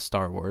do that with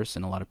Star Wars,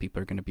 and a lot of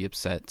people are going to be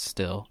upset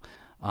still.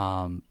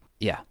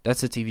 Yeah,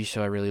 that's a TV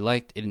show I really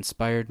liked. It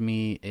inspired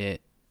me.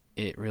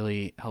 It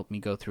really helped me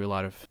go through a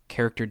lot of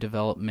character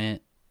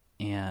development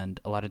and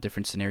a lot of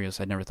different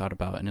scenarios I'd never thought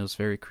about, and it was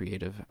very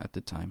creative at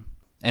the time.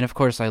 And, of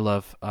course, I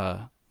love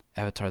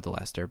Avatar: The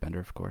Last Airbender,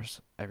 of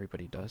course.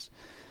 Everybody does.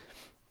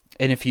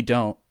 And if you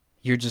don't,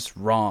 you're just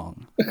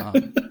wrong.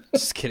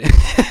 Just kidding.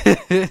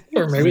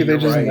 Or maybe they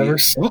just never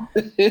saw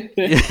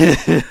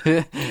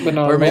it. But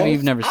no, or maybe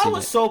you've never seen it. I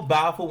was so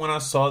baffled when I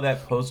saw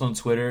that post on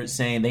Twitter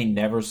saying they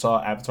never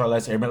saw Avatar: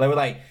 Last Airbender.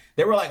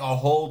 They were like a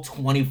whole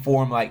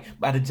 24. I'm like,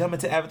 about to jump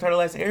into Avatar: The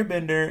Last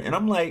Airbender, and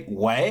I'm like,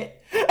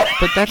 what?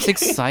 But that's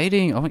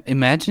exciting. Oh,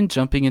 imagine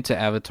jumping into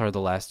Avatar: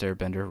 The Last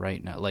Airbender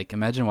right now. Like,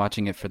 imagine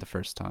watching it for the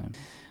first time.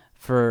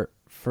 For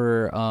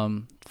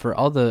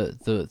all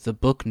the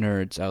book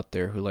nerds out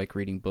there who like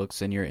reading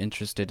books, and you're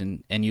interested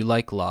in, and you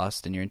like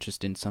Lost, and you're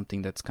interested in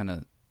something that's kind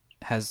of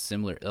has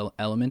similar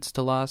elements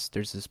to Lost,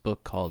 there's this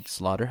book called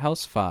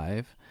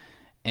Slaughterhouse-5,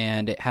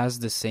 and it has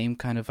the same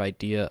kind of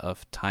idea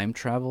of time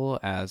travel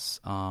as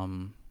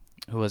who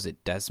was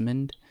it,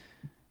 Desmond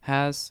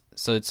has.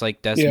 So it's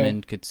like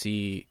Desmond could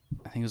see,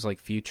 I think it was like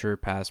future,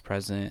 past,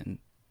 present, and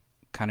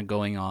kind of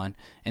going on.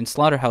 And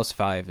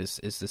Slaughterhouse-5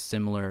 is the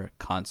similar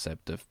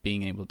concept of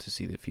being able to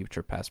see the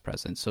future, past,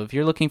 present. So if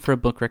you're looking for a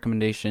book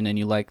recommendation and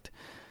you liked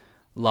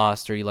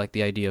Lost, or you like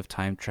the idea of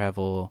time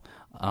travel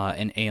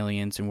and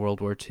aliens in World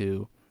War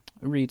II,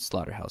 read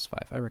Slaughterhouse-5.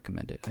 I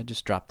recommend it. I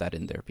just dropped that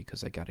in there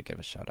because I got to give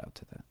a shout out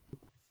to that.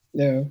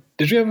 Yeah.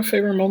 Did you have a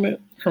favorite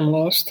moment from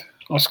Lost,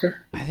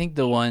 Oscar? I think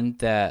the one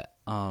that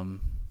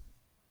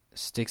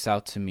sticks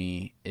out to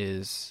me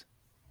is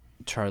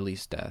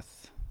Charlie's death.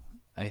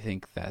 I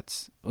think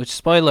that's, which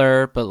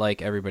spoiler, but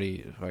like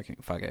everybody,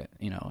 fuck it.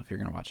 If you're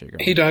gonna watch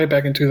it, he died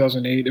back in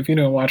 2008. If you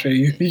don't watch it,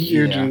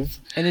 you're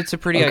just. And it's a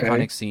pretty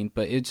iconic scene,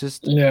 but it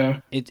just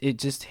it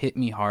just hit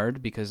me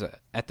hard because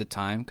at the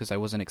time, because I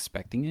wasn't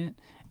expecting it,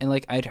 and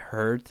like I'd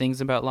heard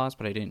things about Lost,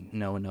 but I didn't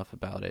know enough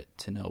about it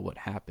to know what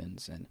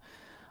happens, and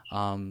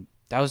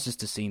that was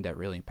just a scene that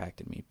really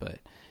impacted me. But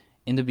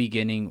in the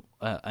beginning,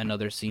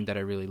 another scene that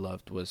I really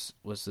loved was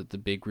the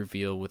big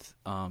reveal with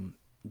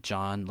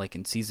John, like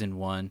in season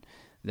 1,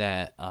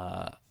 that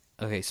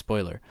okay,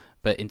 spoiler,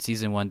 but in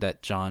season 1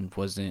 that John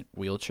wasn't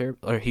wheelchair,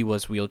 or he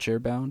was wheelchair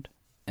bound,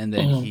 and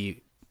then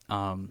he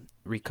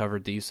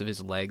recovered the use of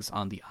his legs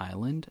on the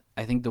island.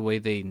 I think the way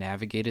they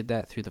navigated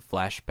that through the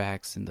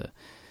flashbacks and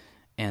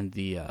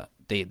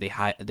they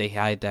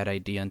hide that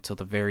idea until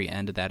the very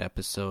end of that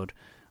episode,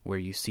 where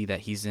you see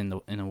that he's in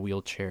a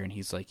wheelchair and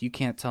he's like, "You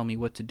can't tell me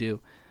what to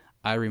do."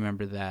 I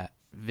remember that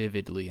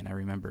vividly, and I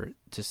remember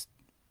just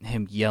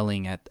him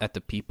yelling at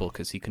the people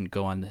because he couldn't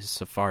go on his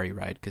safari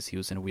ride because he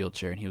was in a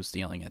wheelchair, and he was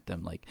yelling at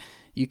them like,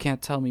 "You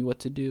can't tell me what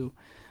to do,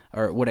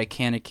 or what I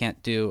can and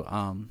can't do,"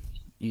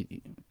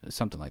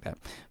 something like that.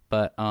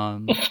 But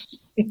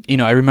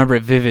I remember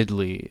it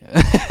vividly.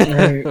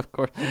 Right. Of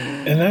course.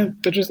 And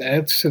that just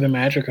adds to the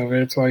magic of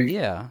it. It's like,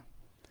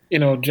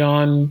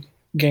 John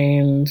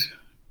gained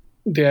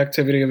the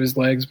activity of his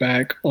legs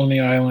back on the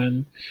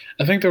island.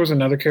 I think there was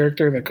another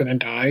character that couldn't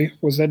die.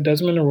 Was that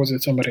Desmond, or was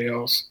it somebody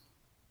else?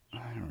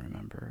 I don't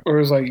remember. Or it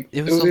was like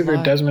it was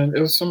either Desmond.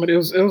 It was somebody. It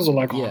was a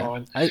lot going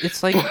on.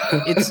 It's like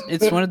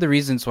it's one of the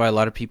reasons why a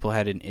lot of people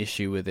had an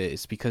issue with it.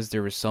 It's because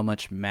there was so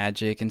much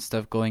magic and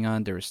stuff going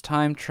on. There was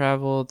time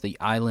travel. The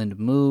island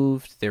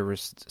moved. There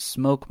was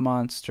smoke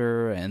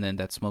monster, and then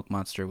that smoke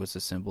monster was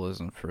a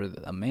symbolism for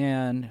a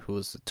man who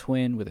was a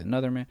twin with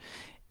another man.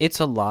 It's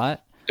a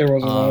lot. There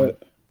was a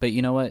lot. But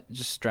you know what?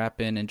 Just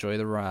strap in, enjoy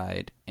the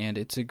ride, and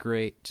it's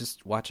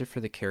just watch it for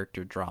the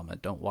character drama.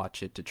 Don't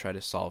watch it to try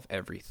to solve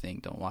everything.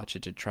 Don't watch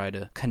it to try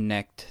to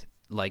connect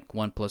like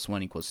 1 +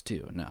 1 =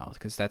 2. No,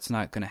 because that's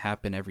not going to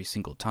happen every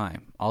single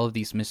time. All of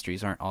these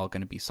mysteries aren't all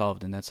going to be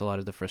solved, and that's a lot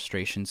of the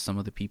frustration some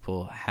of the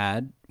people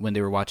had when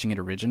they were watching it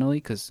originally,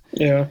 because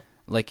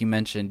like you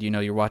mentioned,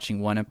 you're watching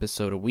one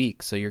episode a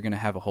week, so you're going to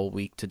have a whole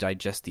week to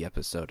digest the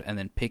episode and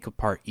then pick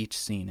apart each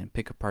scene and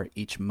pick apart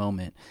each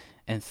moment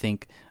and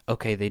think,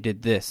 okay, they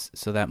did this,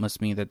 so that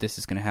must mean that this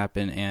is going to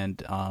happen, and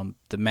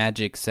the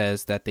magic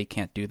says that they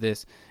can't do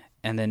this,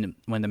 and then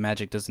when the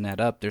magic doesn't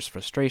add up, there's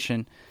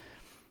frustration.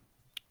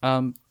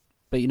 But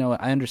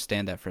I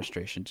understand that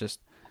frustration.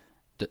 Just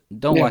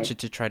don't watch it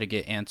to try to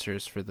get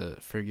answers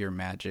for your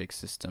magic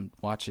system.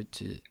 Watch it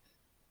to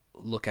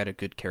look at a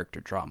good character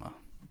drama.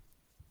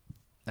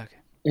 Okay.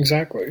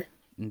 Exactly.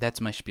 And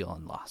that's my spiel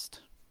on Lost.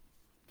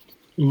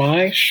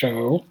 My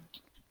show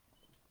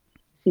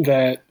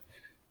that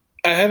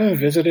I haven't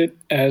visited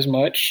as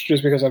much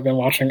just because I've been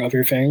watching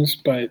other things,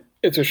 but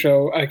it's a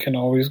show I can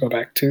always go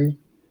back to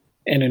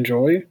and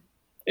enjoy,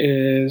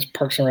 is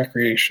Parks and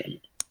Recreation.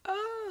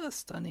 Oh,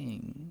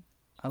 stunning.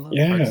 I love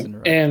Parks and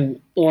Rec.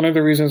 And one of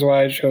the reasons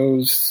why I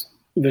chose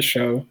this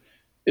show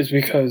is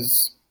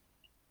because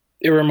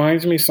it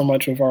reminds me so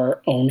much of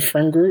our own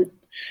friend group.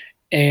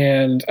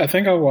 And I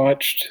think I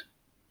watched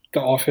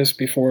The Office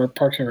before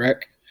Parks and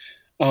Rec.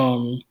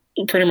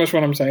 Pretty much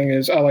what I'm saying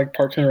is I like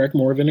Parks and Rec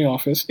more than The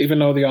Office, even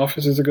though The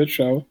Office is a good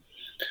show.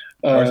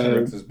 Parks and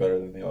Rec is better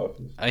than The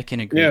Office. I can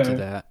agree to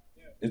that.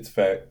 It's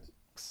fact.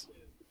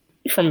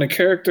 From the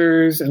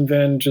characters and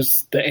then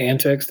just the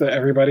antics that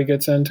everybody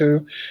gets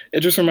into, it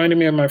just reminded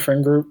me of my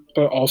friend group,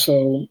 but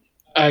also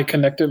I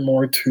connected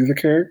more to the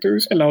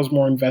characters and I was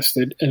more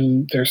invested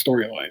in their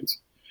storylines.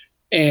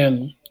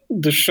 And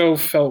the show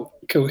felt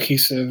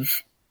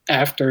cohesive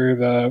after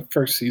the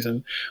first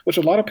season, which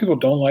a lot of people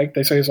don't like.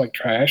 They say it's like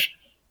trash.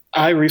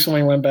 I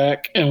recently went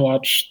back and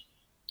watched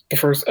the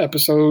first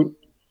episode,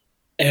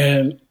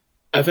 and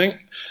I think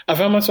I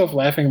found myself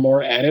laughing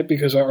more at it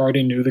because I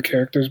already knew the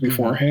characters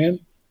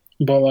beforehand.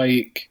 But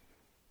like,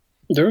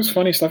 there was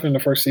funny stuff in the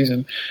first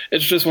season.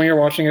 It's just when you're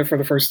watching it for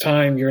the first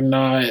time, you're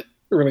not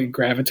really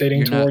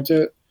gravitating towards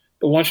it.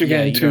 But once you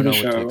get into the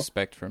show, what to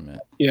expect from it.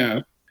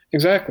 Yeah,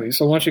 exactly.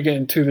 So once you get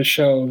into the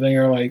show, then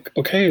you're like,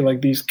 okay,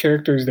 like these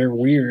characters, they're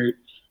weird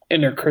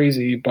and they're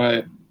crazy,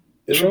 but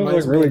the show's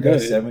like really good.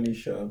 70s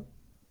show.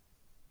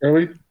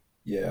 Really?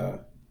 Yeah.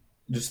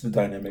 Just the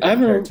dynamic of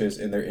characters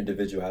and their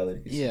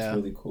individualities. Yeah. It's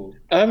really cool.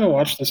 I haven't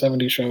watched the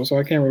 70s show, so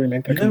I can't really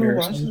make that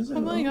comparison.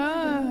 Oh my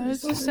god,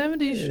 it's a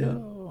 70s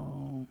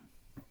show.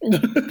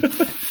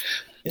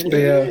 But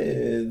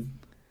yeah,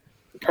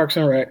 Parks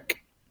and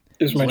Rec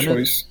is my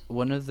choice.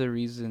 One of the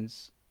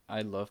reasons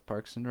I love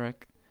Parks and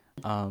Rec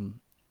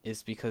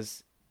is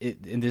because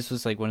and this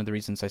was like one of the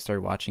reasons I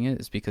started watching it,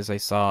 is because I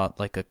saw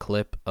like a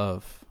clip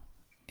of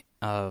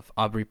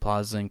Aubrey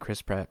Plaza and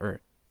Chris Pratt,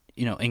 or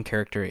in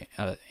character,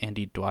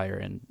 Andy Dwyer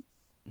and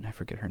I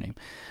forget her name.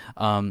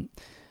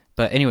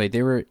 But anyway,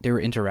 they were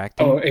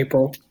interacting. Oh,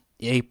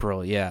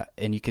 April, yeah,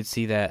 and you could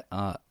see that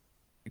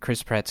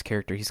Chris Pratt's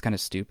character, he's kind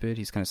of stupid,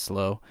 he's kind of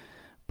slow,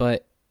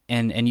 but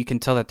and you can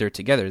tell that they're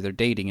together, they're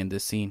dating in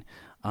this scene.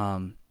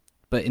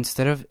 But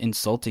instead of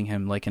insulting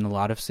him like in a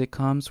lot of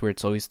sitcoms where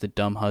it's always the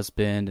dumb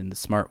husband and the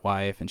smart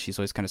wife and she's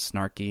always kind of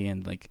snarky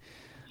and like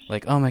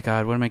oh my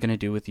god, what am I going to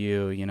do with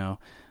you,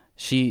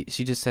 she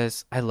just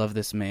says, I love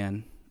this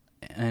man.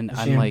 And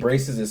she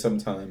embraces it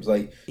sometimes.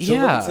 Like, she'll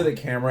look into the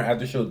camera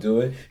after she'll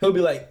do it. He'll be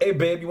like, hey,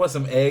 babe, you want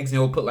some eggs?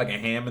 And he'll put like a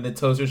ham in the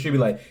toaster. She'll be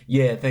like,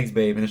 yeah, thanks,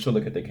 babe. And then she'll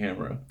look at the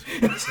camera.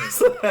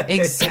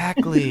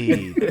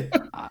 Exactly.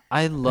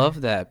 I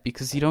love that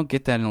because you don't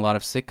get that in a lot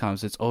of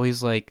sitcoms. It's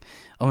always like,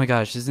 oh my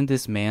gosh, isn't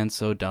this man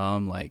so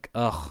dumb? Like,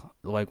 ugh,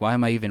 like, why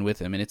am I even with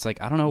him? And it's like,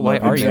 I don't know, why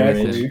are you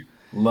with him?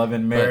 Love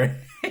and marriage.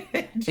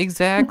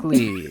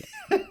 Exactly.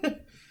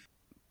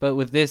 But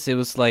with this, it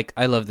was like,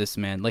 I love this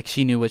man. Like,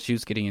 she knew what she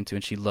was getting into,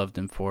 and she loved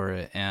him for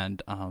it.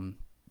 And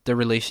the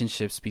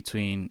relationships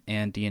between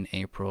Andy and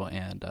April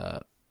and,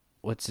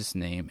 what's his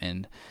name?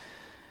 And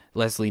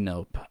Leslie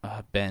Knope.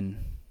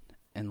 Ben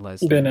and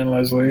Leslie. Ben and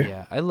Leslie.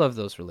 Yeah, I love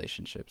those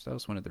relationships. That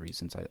was one of the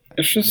reasons I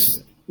it's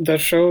just, that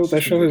show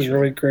has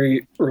really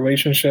great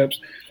relationships.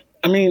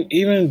 I mean,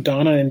 even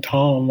Donna and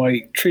Tom,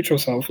 like, treat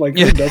yourself. Like,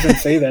 who doesn't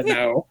say that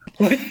now?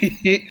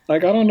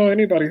 Like, I don't know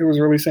anybody who was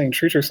really saying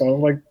treat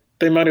yourself. Like,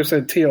 they might have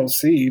said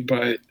TLC,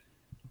 but,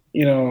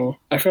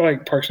 I feel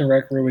like Parks and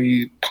Rec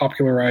really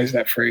popularized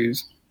that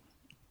phrase.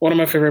 One of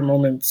my favorite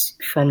moments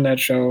from that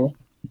show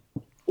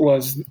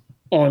was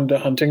on the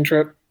hunting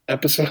trip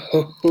episode.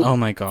 Oh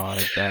my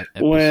god, that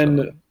episode.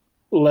 When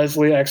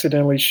Leslie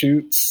accidentally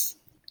shoots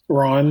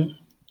Ron.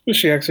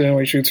 She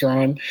accidentally shoots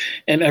Ron,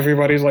 and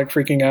everybody's like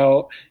freaking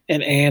out,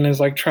 and Anne is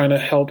like trying to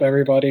help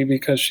everybody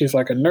because she's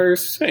like a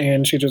nurse,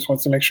 and she just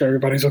wants to make sure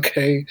everybody's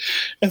okay.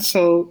 And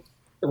so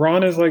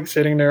Ron is like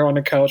sitting there on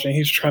the couch and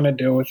he's trying to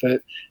deal with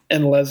it.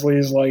 And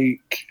Leslie's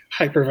like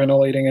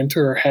hyperventilating into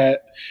her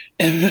hat.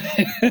 And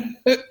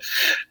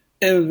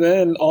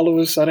then all of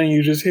a sudden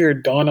you just hear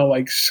Donna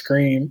like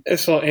scream. And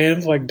so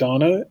Anne's like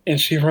Donna, and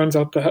she runs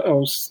out the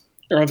house,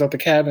 runs out the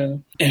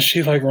cabin, and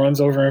she like runs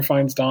over and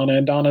finds Donna,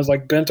 and Donna's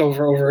like bent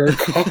over her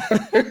car.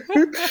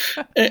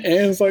 And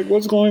Anne's like,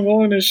 what's going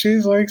on? And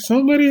she's like,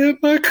 somebody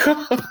hit my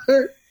car.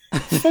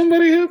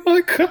 Somebody hit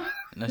my car.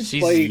 No,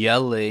 she's like,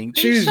 yelling.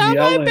 She's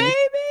yelling. My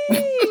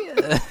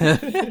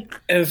baby.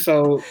 And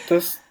so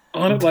this,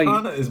 on it, like,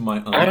 Donna is my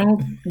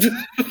aunt.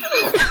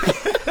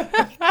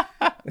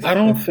 I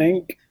don't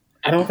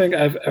think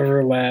I've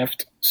ever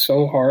laughed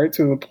so hard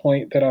to the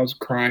point that I was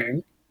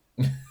crying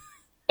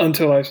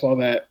until I saw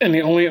that. And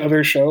the only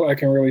other show I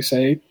can really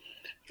say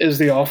is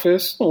The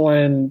Office,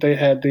 when they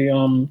had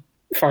the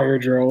fire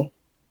drill.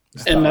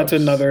 Stars. And that's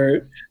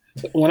another.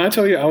 When I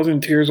tell you I was in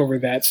tears over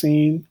that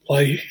scene,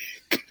 like.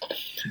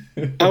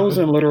 I was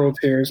in literal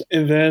tears.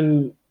 And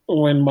then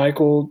when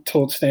Michael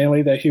told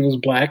Stanley that he was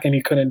black and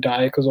he couldn't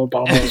die because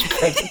Obama was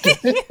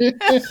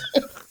president.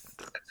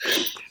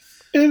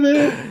 and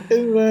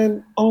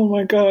then, oh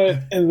my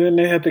God. And then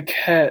they had the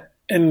cat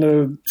in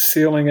the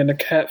ceiling and the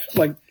cat,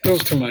 like, it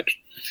was too much.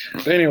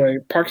 But anyway,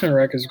 Parks and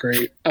Rec is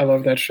great. I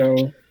love that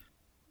show.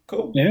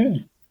 Cool. Yeah.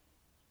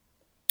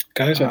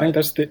 Guys, I think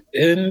that's the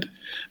end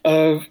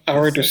of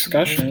our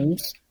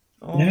discussions.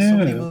 So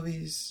many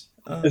movies.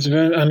 It's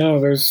been, I know,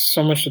 there's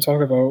so much to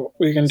talk about.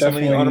 We can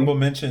definitely. So many honorable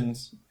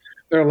mentions.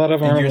 There are a lot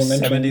of in your honorable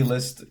 70 mentions.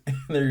 list.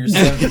 There your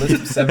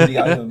list of 70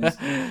 items.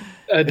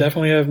 I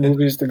definitely have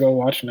movies to go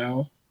watch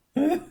now.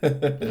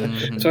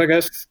 Mhm. So I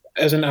guess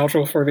as an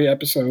outro for the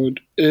episode,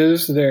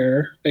 is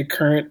there a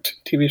current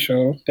TV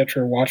show that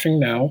you're watching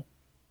now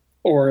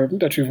or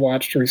that you've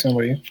watched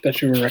recently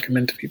that you would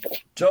recommend to people?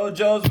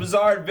 JoJo's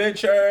Bizarre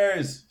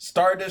Adventures,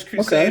 Stardust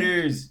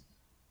Crusaders.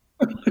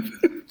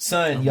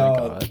 Son, Oh my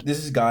y'all, God. this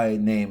is a guy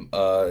named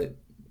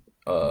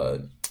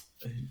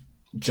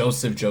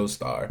Joseph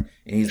Joestar,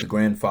 and he's the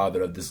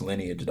grandfather of this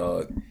lineage,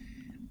 dog.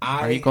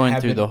 Are you going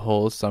through the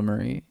whole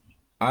summary?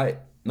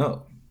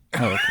 No.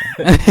 Oh,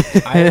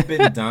 okay. I have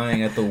been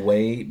dying at the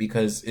wait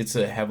because it's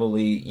a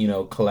heavily,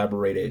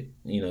 collaborated,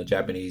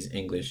 Japanese,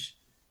 English,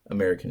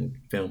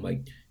 American film.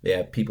 Like they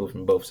have people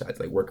from both sides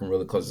like working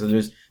really close. So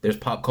there's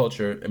pop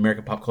culture,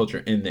 American pop culture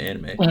in the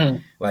anime.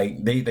 Mhm.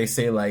 Like they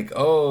say like,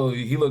 oh,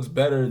 he looks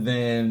better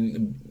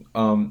than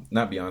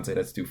not Beyonce,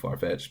 that's too far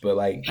fetched, but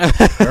like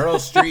Meryl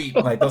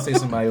Streep, like they'll say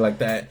somebody like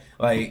that.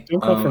 Like Don't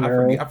go for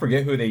Meryl. I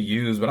forget who they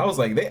used, but I was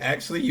like, they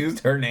actually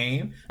used her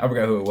name. I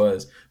forgot who it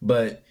was,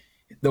 but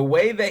the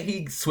way that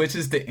he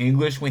switches to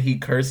English when he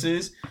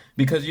curses,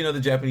 because the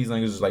Japanese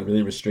language is like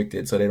really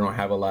restricted, so they don't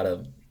have a lot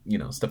of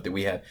stuff that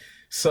we have.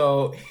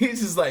 So he's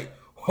just like,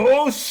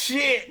 oh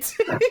shit!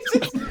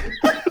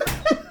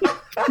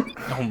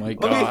 Oh my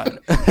God.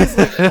 It's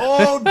like,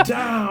 oh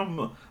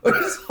damn!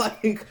 It's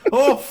like,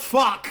 oh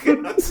fuck!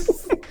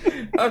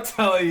 I'm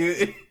telling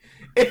you,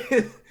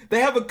 they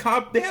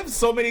have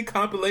so many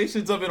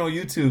compilations of it on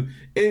YouTube.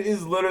 It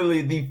is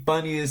literally the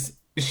funniest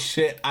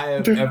shit I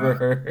have ever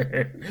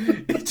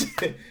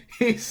heard.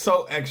 He's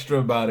so extra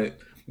about it,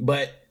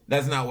 but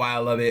that's not why I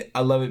love it. I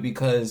love it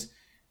because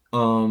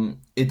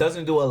it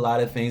doesn't do a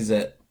lot of things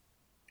that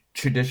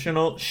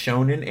traditional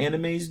shonen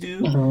animes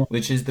do,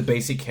 which is the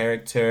basic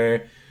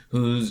character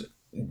who's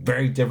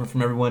very different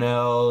from everyone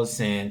else,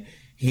 and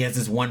he has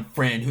this one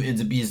friend who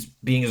ends up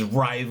being his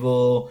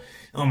rival.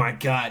 Oh my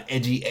god,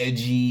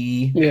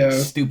 edgy,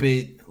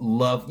 stupid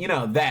love.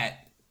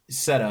 That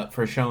setup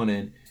for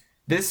shonen.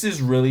 This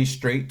is really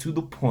straight to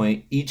the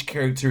point. Each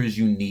character is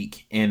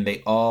unique, and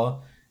they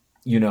all,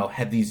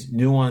 have these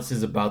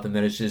nuances about them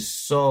that it's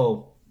just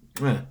so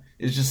good,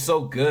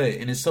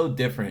 and it's so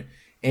different.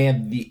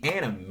 And the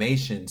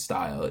animation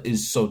style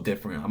is so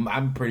different.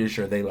 I'm pretty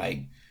sure they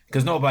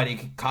because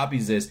nobody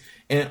copies this.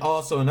 And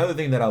also another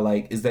thing that I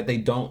like is that they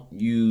don't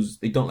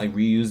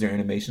reuse their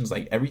animations.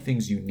 Like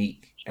everything's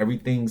unique.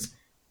 Everything's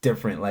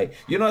different. Like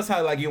notice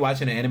how you're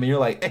watching an anime, you're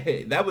like,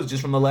 hey, that was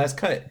just from the last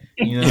cut.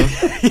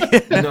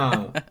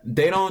 No,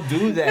 they don't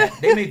do that.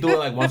 They may do it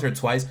like once or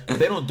twice, but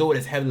they don't do it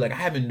as heavily. Like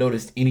I haven't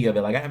noticed any of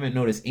it. Like I haven't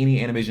noticed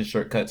any animation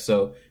shortcuts.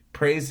 So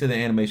praise to the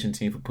animation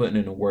team for putting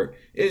in the work.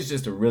 It's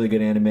just a really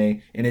good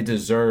anime, and it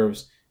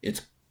deserves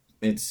its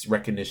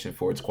recognition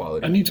for its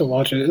quality. I need to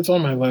watch it. It's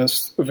on my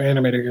list of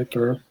anime to get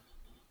through.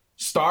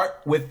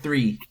 Start with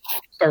 3.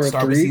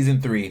 Start with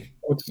season 3.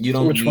 You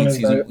don't which one need is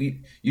season. that?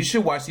 You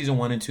should watch season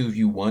 1 and 2 if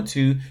you want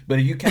to. But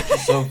if you catch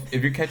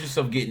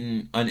yourself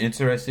getting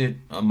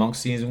uninterested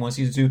amongst season 1,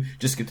 season 2,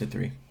 just skip to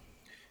 3.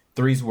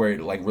 3's where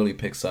it really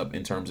picks up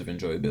in terms of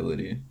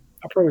enjoyability.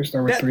 I'll probably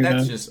start with 3 That's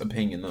then. just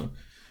opinion though.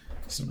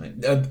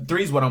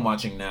 3's what I'm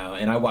watching now,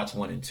 and I watched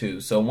 1 and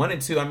 2. So 1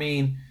 and 2, I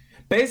mean,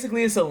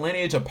 basically it's a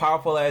lineage of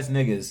powerful ass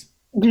niggas.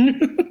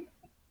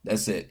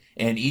 That's it.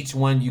 And each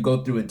one you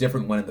go through a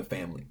different one in the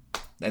family.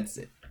 That's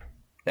it.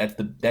 That's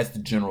the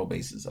general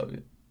basis of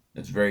it.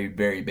 It's very,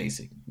 very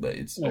basic, but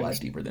it's a lot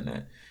deeper than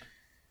that.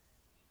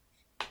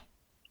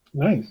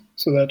 Nice.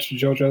 So that's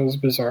JoJo's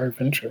Bizarre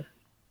Adventure.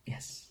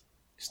 Yes.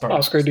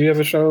 Oscar, do you have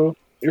a show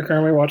you're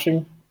currently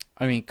watching?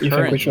 I mean, You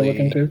think we should look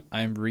currently, into?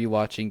 I'm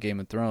rewatching Game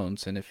of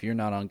Thrones, and if you're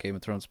not on Game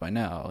of Thrones by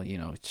now,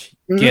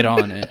 get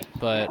on it.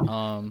 But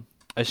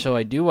a show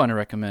I do want to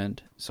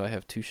recommend, so I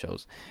have 2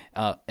 shows,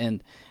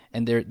 and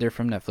they're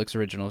from Netflix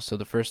originals. So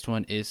the first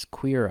one is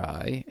Queer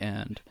Eye,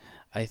 and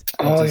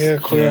Queer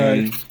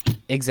Eye.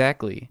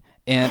 Exactly.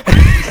 And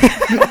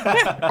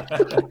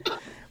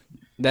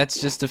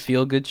that's just a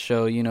feel good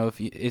show,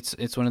 if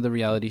it's one of the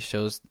reality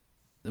shows,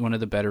 one of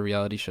the better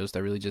reality shows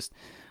that really just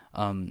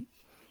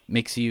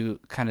makes you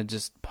kind of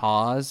just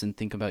pause and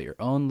think about your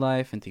own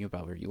life and think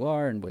about where you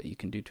are and what you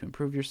can do to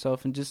improve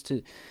yourself and just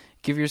to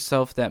give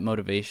yourself that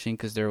motivation,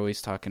 because they're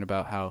always talking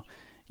about how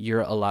you're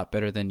a lot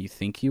better than you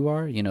think you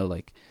are,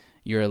 like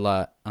you're a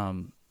lot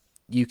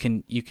you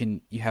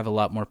have a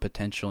lot more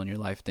potential in your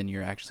life than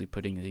you're actually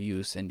putting to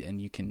use, and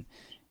you can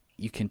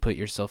put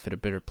yourself at a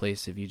better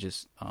place if you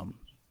just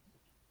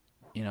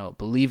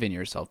believe in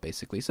yourself,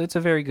 basically. So it's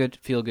a very good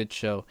feel good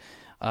show,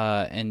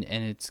 and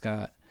it's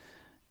got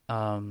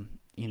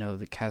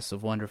the cast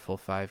of wonderful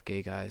 5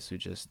 gay guys who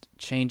just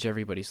change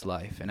everybody's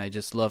life, and I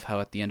just love how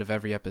at the end of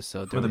every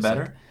episode For the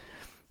better?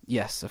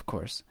 Yes, of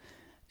course.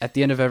 At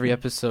the end of every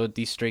episode,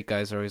 these straight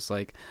guys are always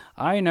like,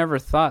 I never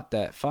thought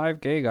that 5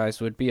 gay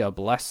guys would be a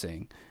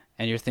blessing.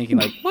 And you're thinking,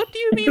 like, what do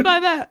you mean by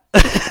that?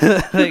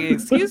 Like,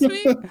 excuse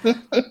me?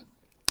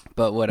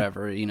 But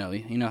whatever, you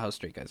know how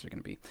straight guys are going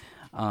to be.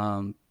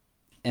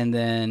 And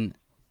then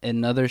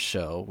another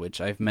show,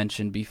 which I've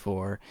mentioned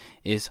before,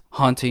 is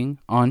Haunting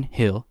on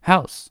Hill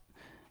House.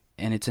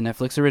 And it's a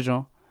Netflix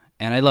original,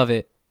 and I love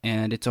it.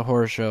 And it's a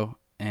horror show,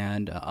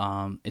 and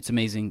it's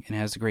amazing, and it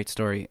has a great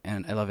story,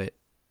 and I love it.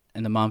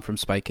 And the mom from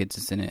Spy Kids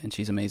is in it, and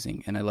she's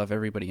amazing, and I love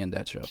everybody in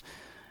that show.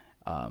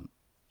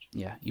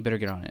 Yeah, you better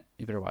get on it.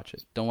 You better watch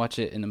it. Don't watch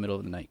it in the middle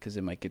of the night, because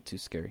it might get too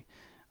scary.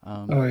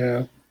 Oh,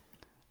 yeah.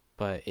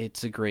 But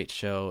it's a great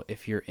show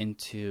if you're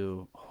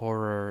into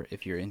horror,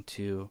 if you're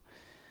into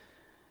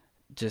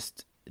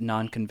just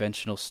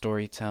non-conventional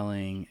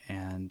storytelling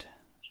and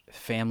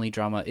family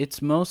drama.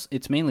 It's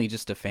mainly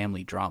just a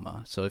family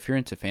drama. So if you're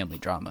into family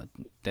drama,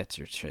 that's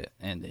your shit.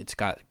 And it's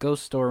got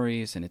ghost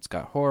stories, and it's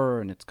got horror,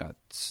 and it's got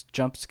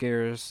jump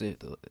scares,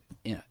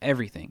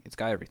 everything. It's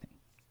got everything.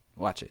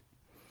 Watch it.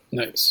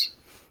 Nice.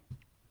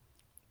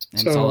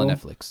 And it's all on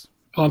Netflix.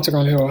 Haunting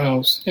on Hill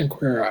House and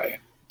Queer Eye.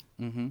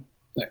 Mm-hmm.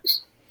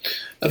 Nice.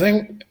 I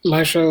think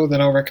my show that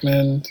I'll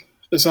recommend,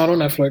 it's not on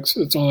Netflix,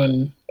 it's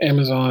on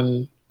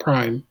Amazon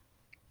Prime.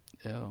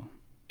 Oh.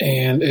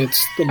 And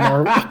it's the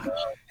Marvel...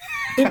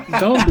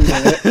 Don't do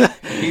that.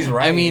 He's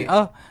right. I mean,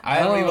 I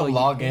don't even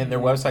log in. Their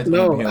website's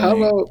no. How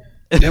about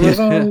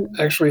Amazon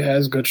actually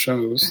has good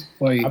shows?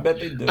 Like, I bet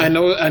they do. I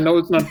know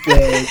it's not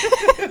the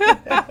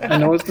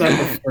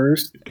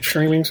first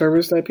streaming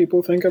service that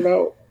people think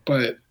about,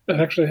 but it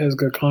actually has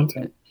good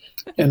content.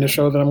 And the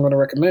show that I'm going to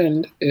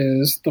recommend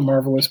is The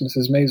Marvelous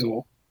Mrs.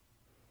 Maisel.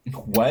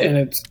 What? And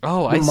it's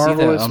I see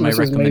that on my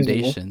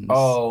recommendations.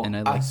 Oh,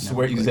 and I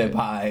swear you said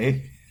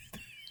pie.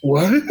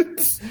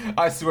 What?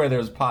 I swear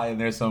there's pie in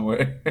there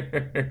somewhere.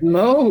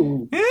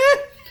 No.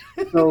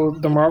 So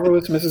The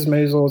Marvelous Mrs.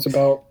 Maisel is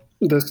about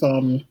this,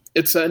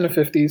 it's set in the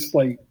 50s,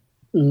 like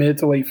mid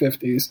to late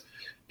 50s.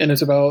 And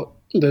it's about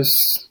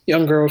this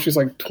young girl. She's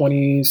like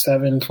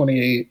 27,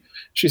 28.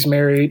 She's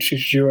married.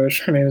 She's Jewish.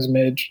 Her name is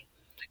Midge.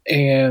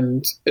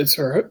 And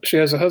she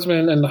has a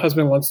husband, and the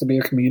husband wants to be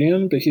a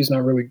comedian, but he's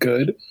not really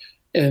good.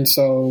 And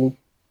so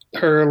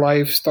her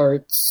life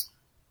starts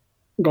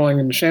going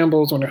into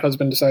shambles when her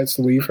husband decides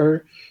to leave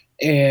her.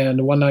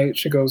 And one night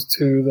she goes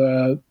to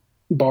the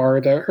bar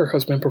that her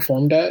husband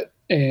performed at,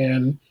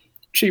 and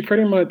she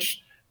pretty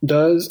much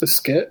does a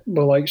skit,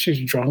 but like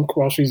she's drunk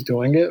while she's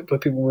doing it,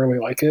 but people really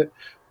like it.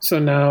 So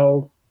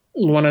now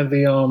one of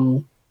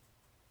the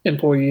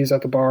employees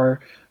at the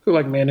bar who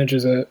like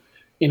manages it,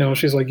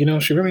 she's like,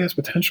 she really has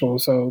potential.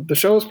 So the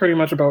show is pretty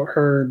much about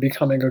her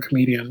becoming a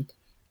comedian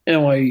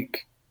in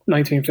like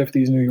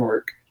 1950s New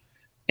York.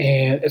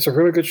 And it's a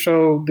really good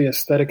show. The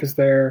aesthetic is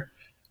there.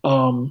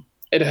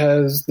 It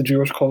has the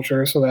Jewish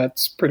culture, so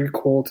that's pretty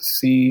cool to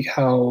see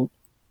how,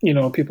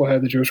 people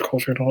have the Jewish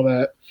culture and all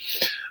that.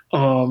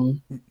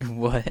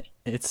 What?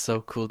 It's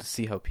so cool to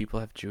see how people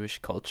have Jewish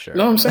culture.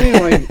 No, I'm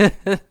saying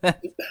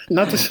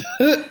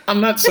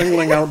I'm not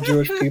singling out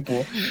Jewish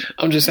people.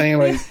 I'm just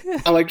saying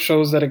I like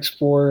shows that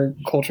explore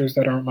cultures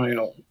that aren't my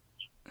own.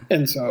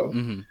 And so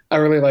I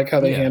really like how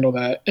they handle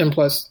that. And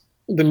plus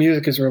the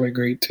music is really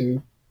great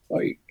too.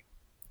 Like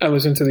I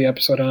listened to the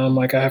episode and I'm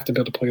like, I have to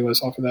build a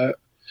playlist off of that.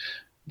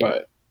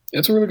 But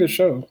it's a really good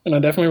show. And I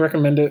definitely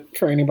recommend it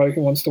for anybody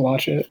who wants to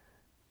watch it.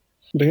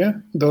 But yeah,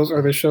 those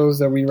are the shows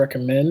that we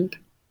recommend.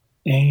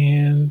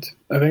 And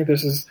I think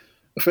this is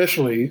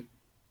officially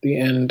the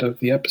end of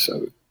the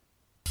episode.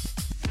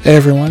 Hey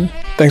everyone,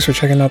 thanks for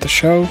checking out the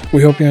show.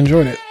 We hope you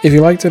enjoyed it. If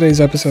you liked today's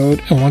episode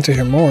and want to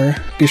hear more,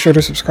 be sure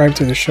to subscribe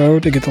to the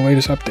show to get the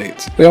latest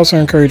updates. We also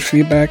encourage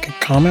feedback and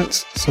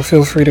comments, so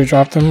feel free to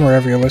drop them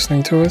wherever you're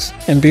listening to us.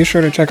 And be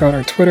sure to check out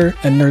our Twitter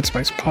at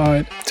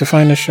NerdSpicePod to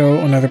find the show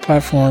on other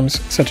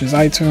platforms such as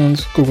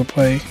iTunes, Google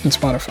Play, and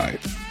Spotify.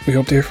 We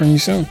hope to hear from you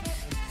soon.